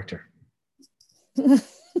suitable director?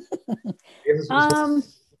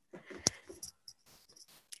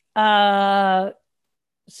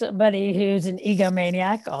 Somebody who's an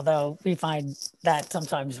egomaniac, although we find that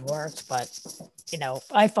sometimes works, but, you know,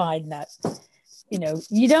 I find that, you know,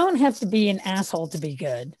 you don't have to be an asshole to be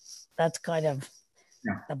good. That's kind of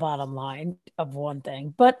the bottom line of one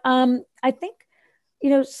thing. But I think, you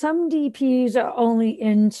know, some DPs are only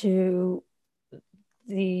into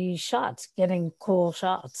the shots, getting cool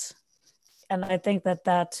shots. And I think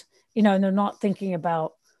that, you know, and they're not thinking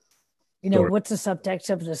about, you know, what's the subtext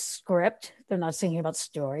of the script. They're not thinking about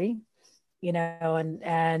story, you know,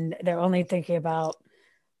 and they're only thinking about,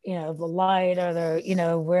 you know, the light, or the, you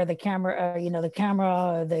know, where the camera, you know, the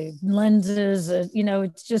camera, or the lenses, you know,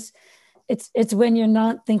 it's just, it's when you're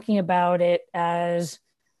not thinking about it as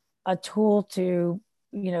a tool to,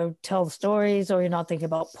 you know, tell stories, or you're not thinking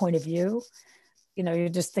about point of view, you know, you're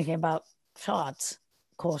just thinking about shots,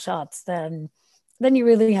 cool shots, then you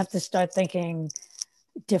really have to start thinking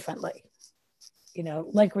differently. You know,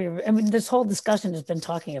 like I mean, this whole discussion has been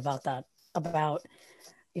talking about that, about,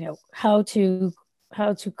 you know, how to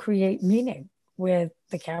create meaning with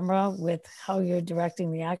the camera, with how you're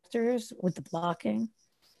directing the actors, with the blocking.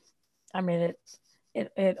 I mean,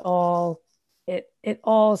 it all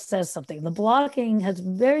says something. The blocking has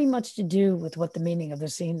very much to do with what the meaning of the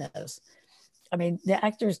scene is. I mean, the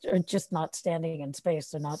actors are just not standing in space.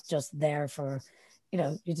 They're not just there for, you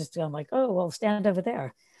know, you just go like, oh, well, stand over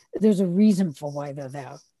there. There's a reason for why they're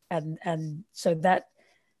there. And so that,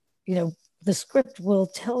 you know, the script will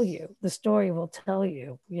tell you, the story will tell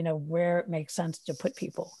you, you know, where it makes sense to put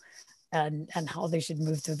people, and how they should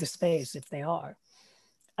move through the space if they are.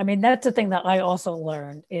 I mean, that's the thing that I also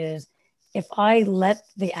learned is, if I let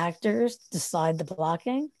the actors decide the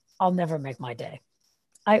blocking, I'll never make my day.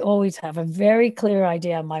 I always have a very clear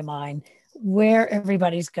idea in my mind where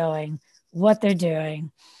everybody's going, what they're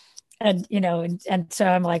doing. And, you know, and so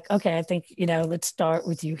I'm like, okay, I think, you know, let's start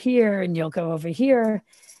with you here and you'll go over here.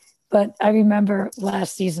 But I remember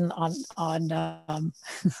last season on on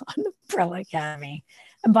Umbrella Academy,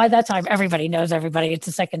 and by that time, everybody knows everybody. It's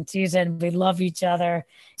the second season. We love each other.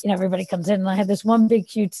 You know, everybody comes in, and I had this one big,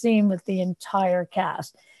 cute scene with the entire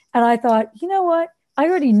cast. And I thought, you know what? I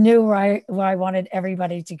already knew where I wanted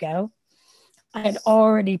everybody to go. I had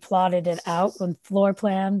already plotted it out and floor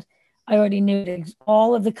planned. I already knew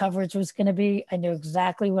all of the coverage was going to be. I knew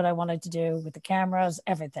exactly what I wanted to do with the cameras,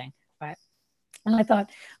 everything, right? And I thought,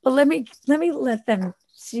 well, let them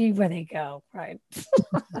see where they go, right?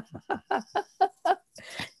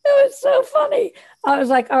 It was so funny. I was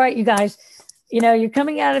like, all right, you guys, you're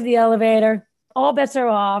coming out of the elevator. All bets are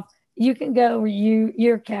off. You can go where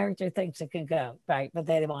your character thinks it can go, right? But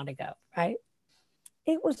they want to go, right?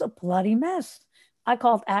 It was a bloody mess. I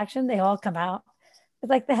called action. They all come out. It's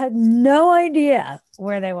like they had no idea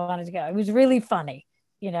where they wanted to go. It was really funny,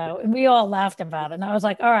 and we all laughed about it. And I was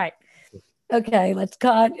like, all right, okay, let's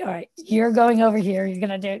cut. All right, you're going over here. You're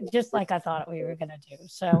going to do it just like I thought we were going to do.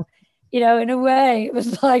 So, in a way, it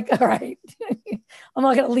was like, all right, I'm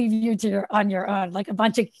not going to leave you on your own, like a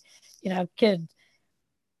bunch of, kids.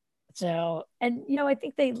 So, and, I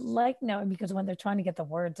think they like knowing because when they're trying to get the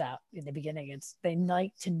words out in the beginning, they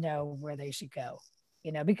like to know where they should go,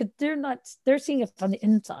 because they're seeing it from the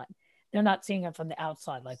inside. They're not seeing it from the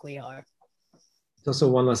outside like we are. It's also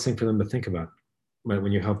one less thing for them to think about, right?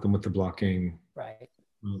 When you help them with the blocking. Right.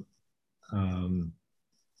 And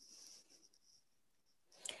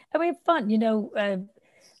we have fun,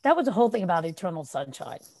 that was the whole thing about Eternal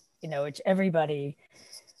Sunshine, which everybody,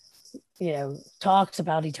 talks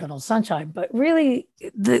about Eternal Sunshine, but really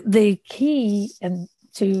the key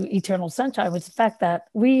to Eternal Sunshine was the fact that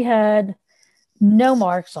we had no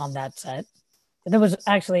marks on that set. There was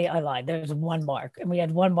actually, I lied, there was one mark, and we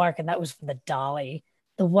had one mark, and that was for the dolly.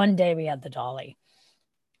 The one day we had the dolly,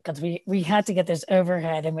 because we had to get this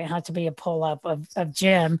overhead, and we had to be a pull-up of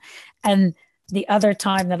Jim. And the other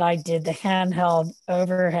time that I did the handheld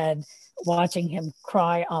overhead, watching him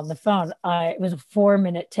cry on the phone, it was a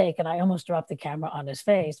 4-minute take, and I almost dropped the camera on his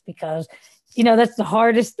face because, that's the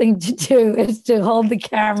hardest thing to do, is to hold the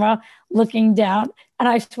camera looking down. And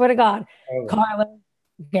I swear to God, Carlos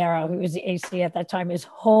Guerra, who was the AC at that time, is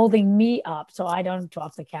holding me up so I don't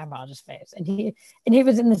drop the camera on his face. And he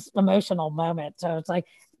was in this emotional moment. So it's like,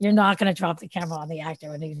 you're not going to drop the camera on the actor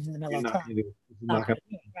when he's in the middle of crying. It's not going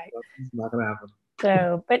to happen.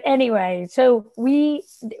 So, but anyway,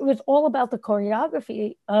 it was all about the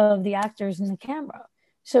choreography of the actors and the camera.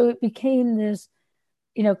 So it became this,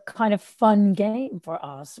 kind of fun game for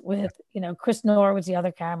us with, Chris Noor was the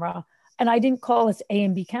other camera. And I didn't call us A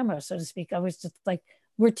and B cameras, so to speak. I was just like,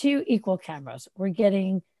 we're two equal cameras. We're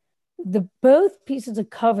getting both pieces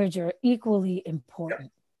of coverage are equally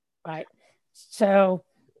important, right? So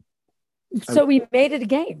we made it a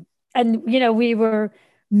game. And, we were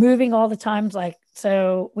moving all the times, like,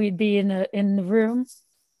 so we'd be in the room,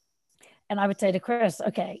 and I would say to Chris,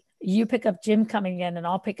 okay, you pick up Jim coming in, and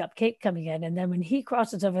I'll pick up Kate coming in. And then when he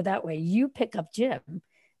crosses over that way, you pick up Jim,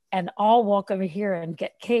 and I'll walk over here and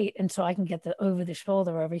get Kate. And so I can get over the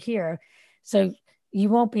shoulder over here. So you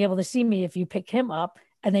won't be able to see me if you pick him up.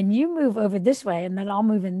 And then you move over this way, and then I'll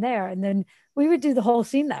move in there. And then we would do the whole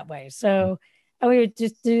scene that way. So we would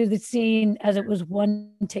just do the scene as it was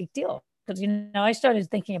one take deal. Because, I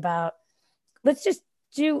started thinking about, let's just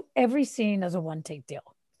do every scene as a one take deal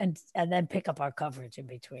and then pick up our coverage in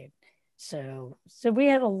between. So we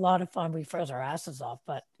had a lot of fun. We froze our asses off,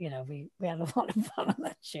 but, we had a lot of fun on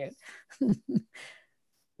that shoot.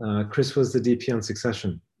 Chris was the DP on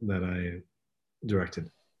Succession that I directed.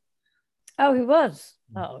 Oh, he was?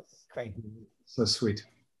 Oh, great. So sweet.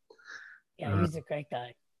 Yeah, he's a great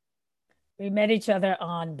guy. We met each other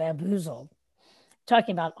on Bamboozled,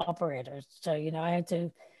 talking about operators. So, I had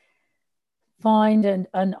to find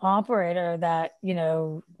an operator that,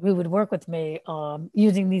 who would work with me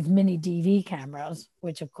using these mini DV cameras,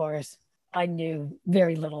 which of course I knew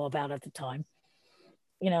very little about at the time,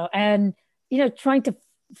 and, trying to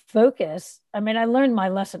focus. I mean, I learned my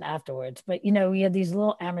lesson afterwards, but, we had these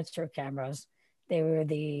little amateur cameras. They were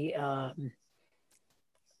the,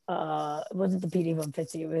 it wasn't the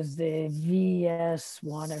PD-150, it was the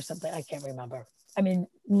VS1 or something. I can't remember. I mean,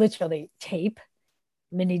 literally tape,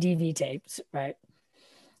 mini DV tapes, right?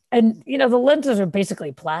 And, the lenses are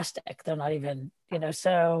basically plastic. They're not even,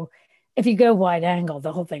 so if you go wide angle,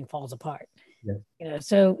 the whole thing falls apart. Yeah.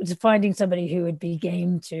 So it's finding somebody who would be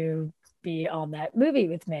game to be on that movie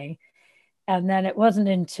with me. And then it wasn't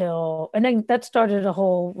until, and then that started a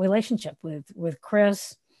whole relationship with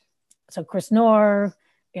Chris. So Chris Noor,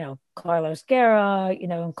 Carlos Guerra,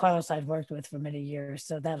 and Carlos I'd worked with for many years.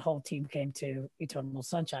 So that whole team came to Eternal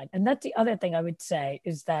Sunshine. And that's the other thing I would say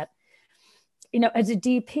is that, as a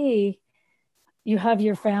DP, you have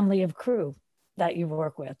your family of crew that you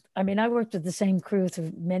work with. I mean, I worked with the same crew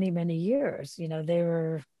through many, many years.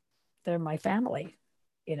 They're my family.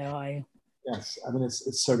 Yes. I mean,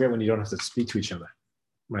 it's so great when you don't have to speak to each other,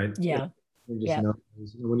 right? Yeah. And just Yeah. know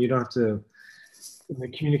when you don't have to, the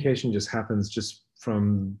communication just happens just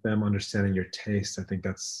from them understanding your taste. I think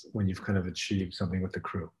that's when you've kind of achieved something with the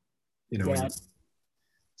crew. You know, when Yeah. it's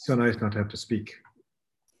so nice not to have to speak,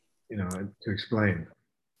 you know, to explain.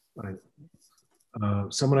 Right?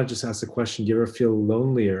 Someone had just asked a question: do you ever feel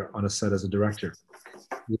lonelier on a set as a director?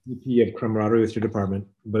 You have camaraderie with your department,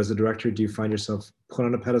 but as a director, do you find yourself put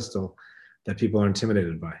on a pedestal that people are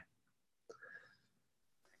intimidated by?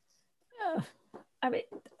 Uh,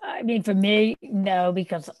 I mean, for me, no,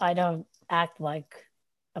 because I don't act like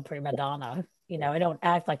a prima donna. I don't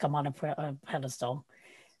act like I'm on a pedestal.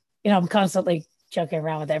 I'm constantly joking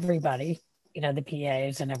around with everybody. The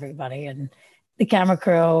PAs and everybody, and the camera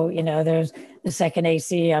crew. There's the second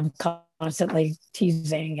AC. I'm constantly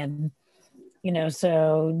teasing, and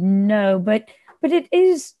so no, but it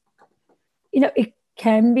is. It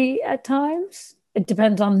can be at times. It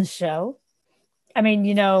depends on the show. I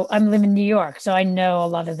mean, I'm living in New York, so I know a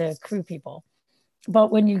lot of the crew people.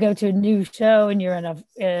 But when you go to a new show and you're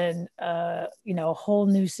in a whole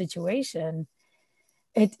new situation,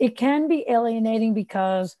 it can be alienating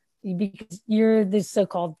because you're the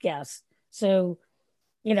so-called guest. So,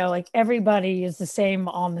 like everybody is the same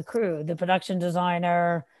on the crew, the production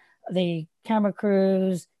designer, the camera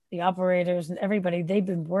crews, the operators, and everybody, they've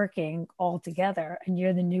been working all together, and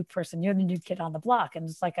you're the new person, you're the new kid on the block. And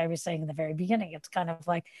it's like I was saying in the very beginning, it's kind of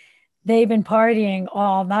like they've been partying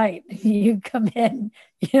all night. You come in,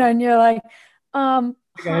 and you're like,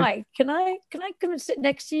 hi, can I come and sit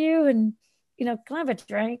next to you? And, can I have a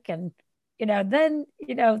drink? And, then,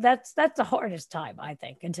 that's the hardest time, I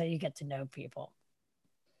think, until you get to know people.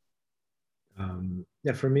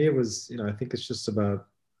 Yeah, for me, it was, I think it's just about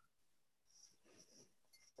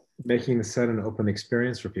making the set an open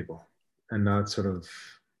experience for people and not sort of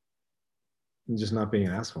just not being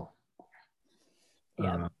an asshole.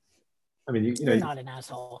 Yeah. I mean, you're not an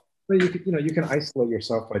asshole. But you can isolate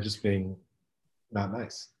yourself by just being not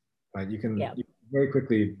nice. Right? You can very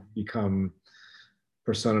quickly become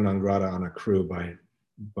persona non grata on a crew by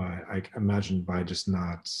I imagine by just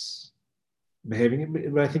not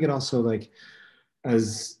behaving. But I think it also, like,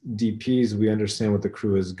 as DPs, we understand what the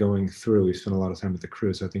crew is going through. We spend a lot of time with the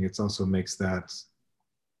crew, so I think it also makes that.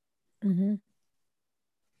 Mm-hmm.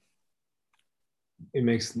 It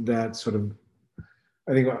makes that sort of.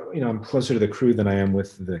 I think I'm closer to the crew than I am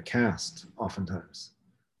with the cast, oftentimes.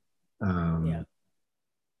 Yeah.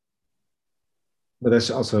 But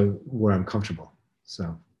that's also where I'm comfortable.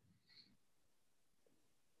 So.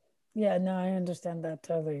 Yeah, no, I understand that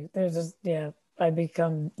totally. I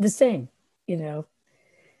become the same,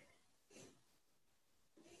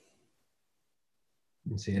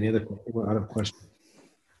 Let's see, any other we're out of questions.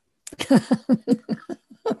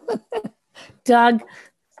 Doug.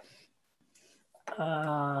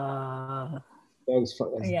 Yeah,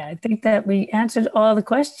 I think that we answered all the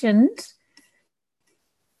questions.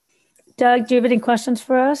 Doug, do you have any questions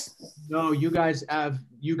for us? No, you guys have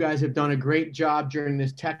done a great job during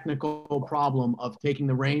this technical problem of taking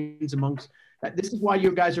the reins amongst. This is why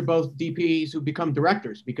you guys are both DPs who become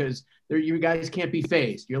directors, because you guys can't be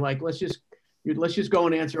phased. You're like, let's just go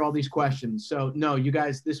and answer all these questions. So no, you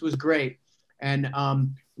guys, this was great, and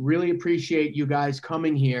really appreciate you guys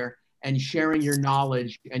coming here and sharing your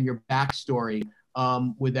knowledge and your backstory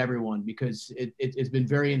with everyone, because it's been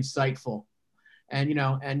very insightful. And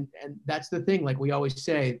and that's the thing, like we always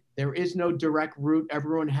say, there is no direct route.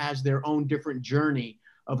 Everyone has their own different journey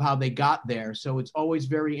of how they got there. So it's always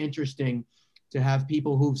very interesting to have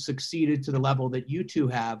people who've succeeded to the level that you two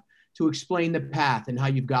have to explain the path and how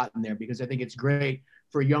you've gotten there, because I think it's great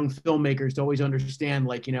for young filmmakers to always understand,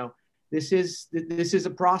 like, this is a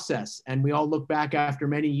process, and we all look back after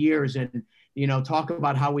many years and talk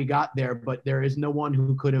about how we got there, but there is no one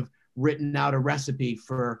who could have written out a recipe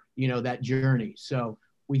for that journey. So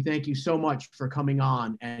we thank you so much for coming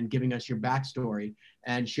on and giving us your backstory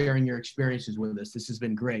and sharing your experiences with us. This has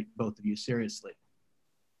been great, both of you, seriously.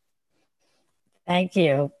 Thank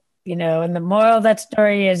you. And the moral of that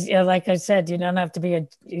story is, like I said, you don't have to be a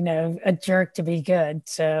jerk to be good.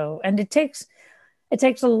 So, and it takes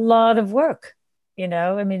a lot of work.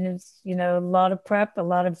 I mean, it's a lot of prep, a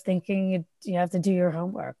lot of thinking. You have to do your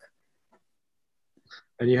homework.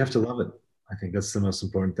 And you have to love it. I think that's the most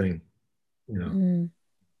important thing. Mm.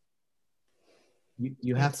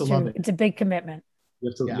 You have to love it. It's a big commitment. You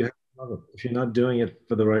have to love it. If you're not doing it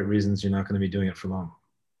for the right reasons, you're not going to be doing it for long.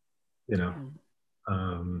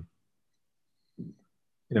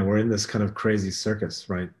 We're in this kind of crazy circus,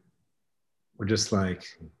 right? We're just like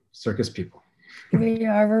circus people. We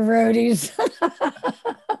are roadies.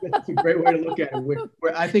 That's a great way to look at it.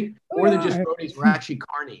 I think more than just roadies, we're actually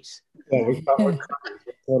carnies. Yeah, we're carnies.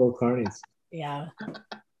 We're total carnies. Yeah.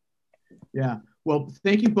 Yeah. Well,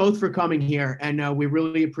 thank you both for coming here, and we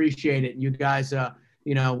really appreciate it. You guys,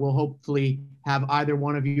 we'll hopefully have either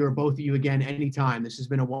one of you or both of you again anytime. This has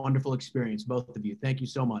been a wonderful experience, both of you. Thank you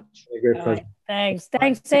so much. Great pleasure. Thanks.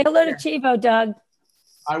 Say hello to Chivo, Doug.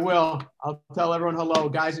 I will. I'll tell everyone hello.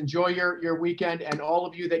 Guys, enjoy your weekend, and all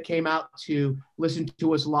of you that came out to listen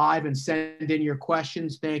to us live and send in your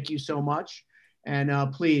questions, thank you so much. And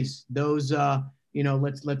please, those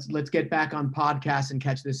let's get back on podcasts and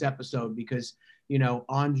catch this episode, because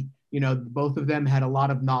both of them had a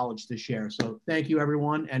lot of knowledge to share. So thank you,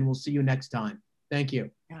 everyone, and we'll see you next time. Thank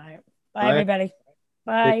you. All right. Bye. Everybody.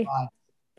 Bye. Bye.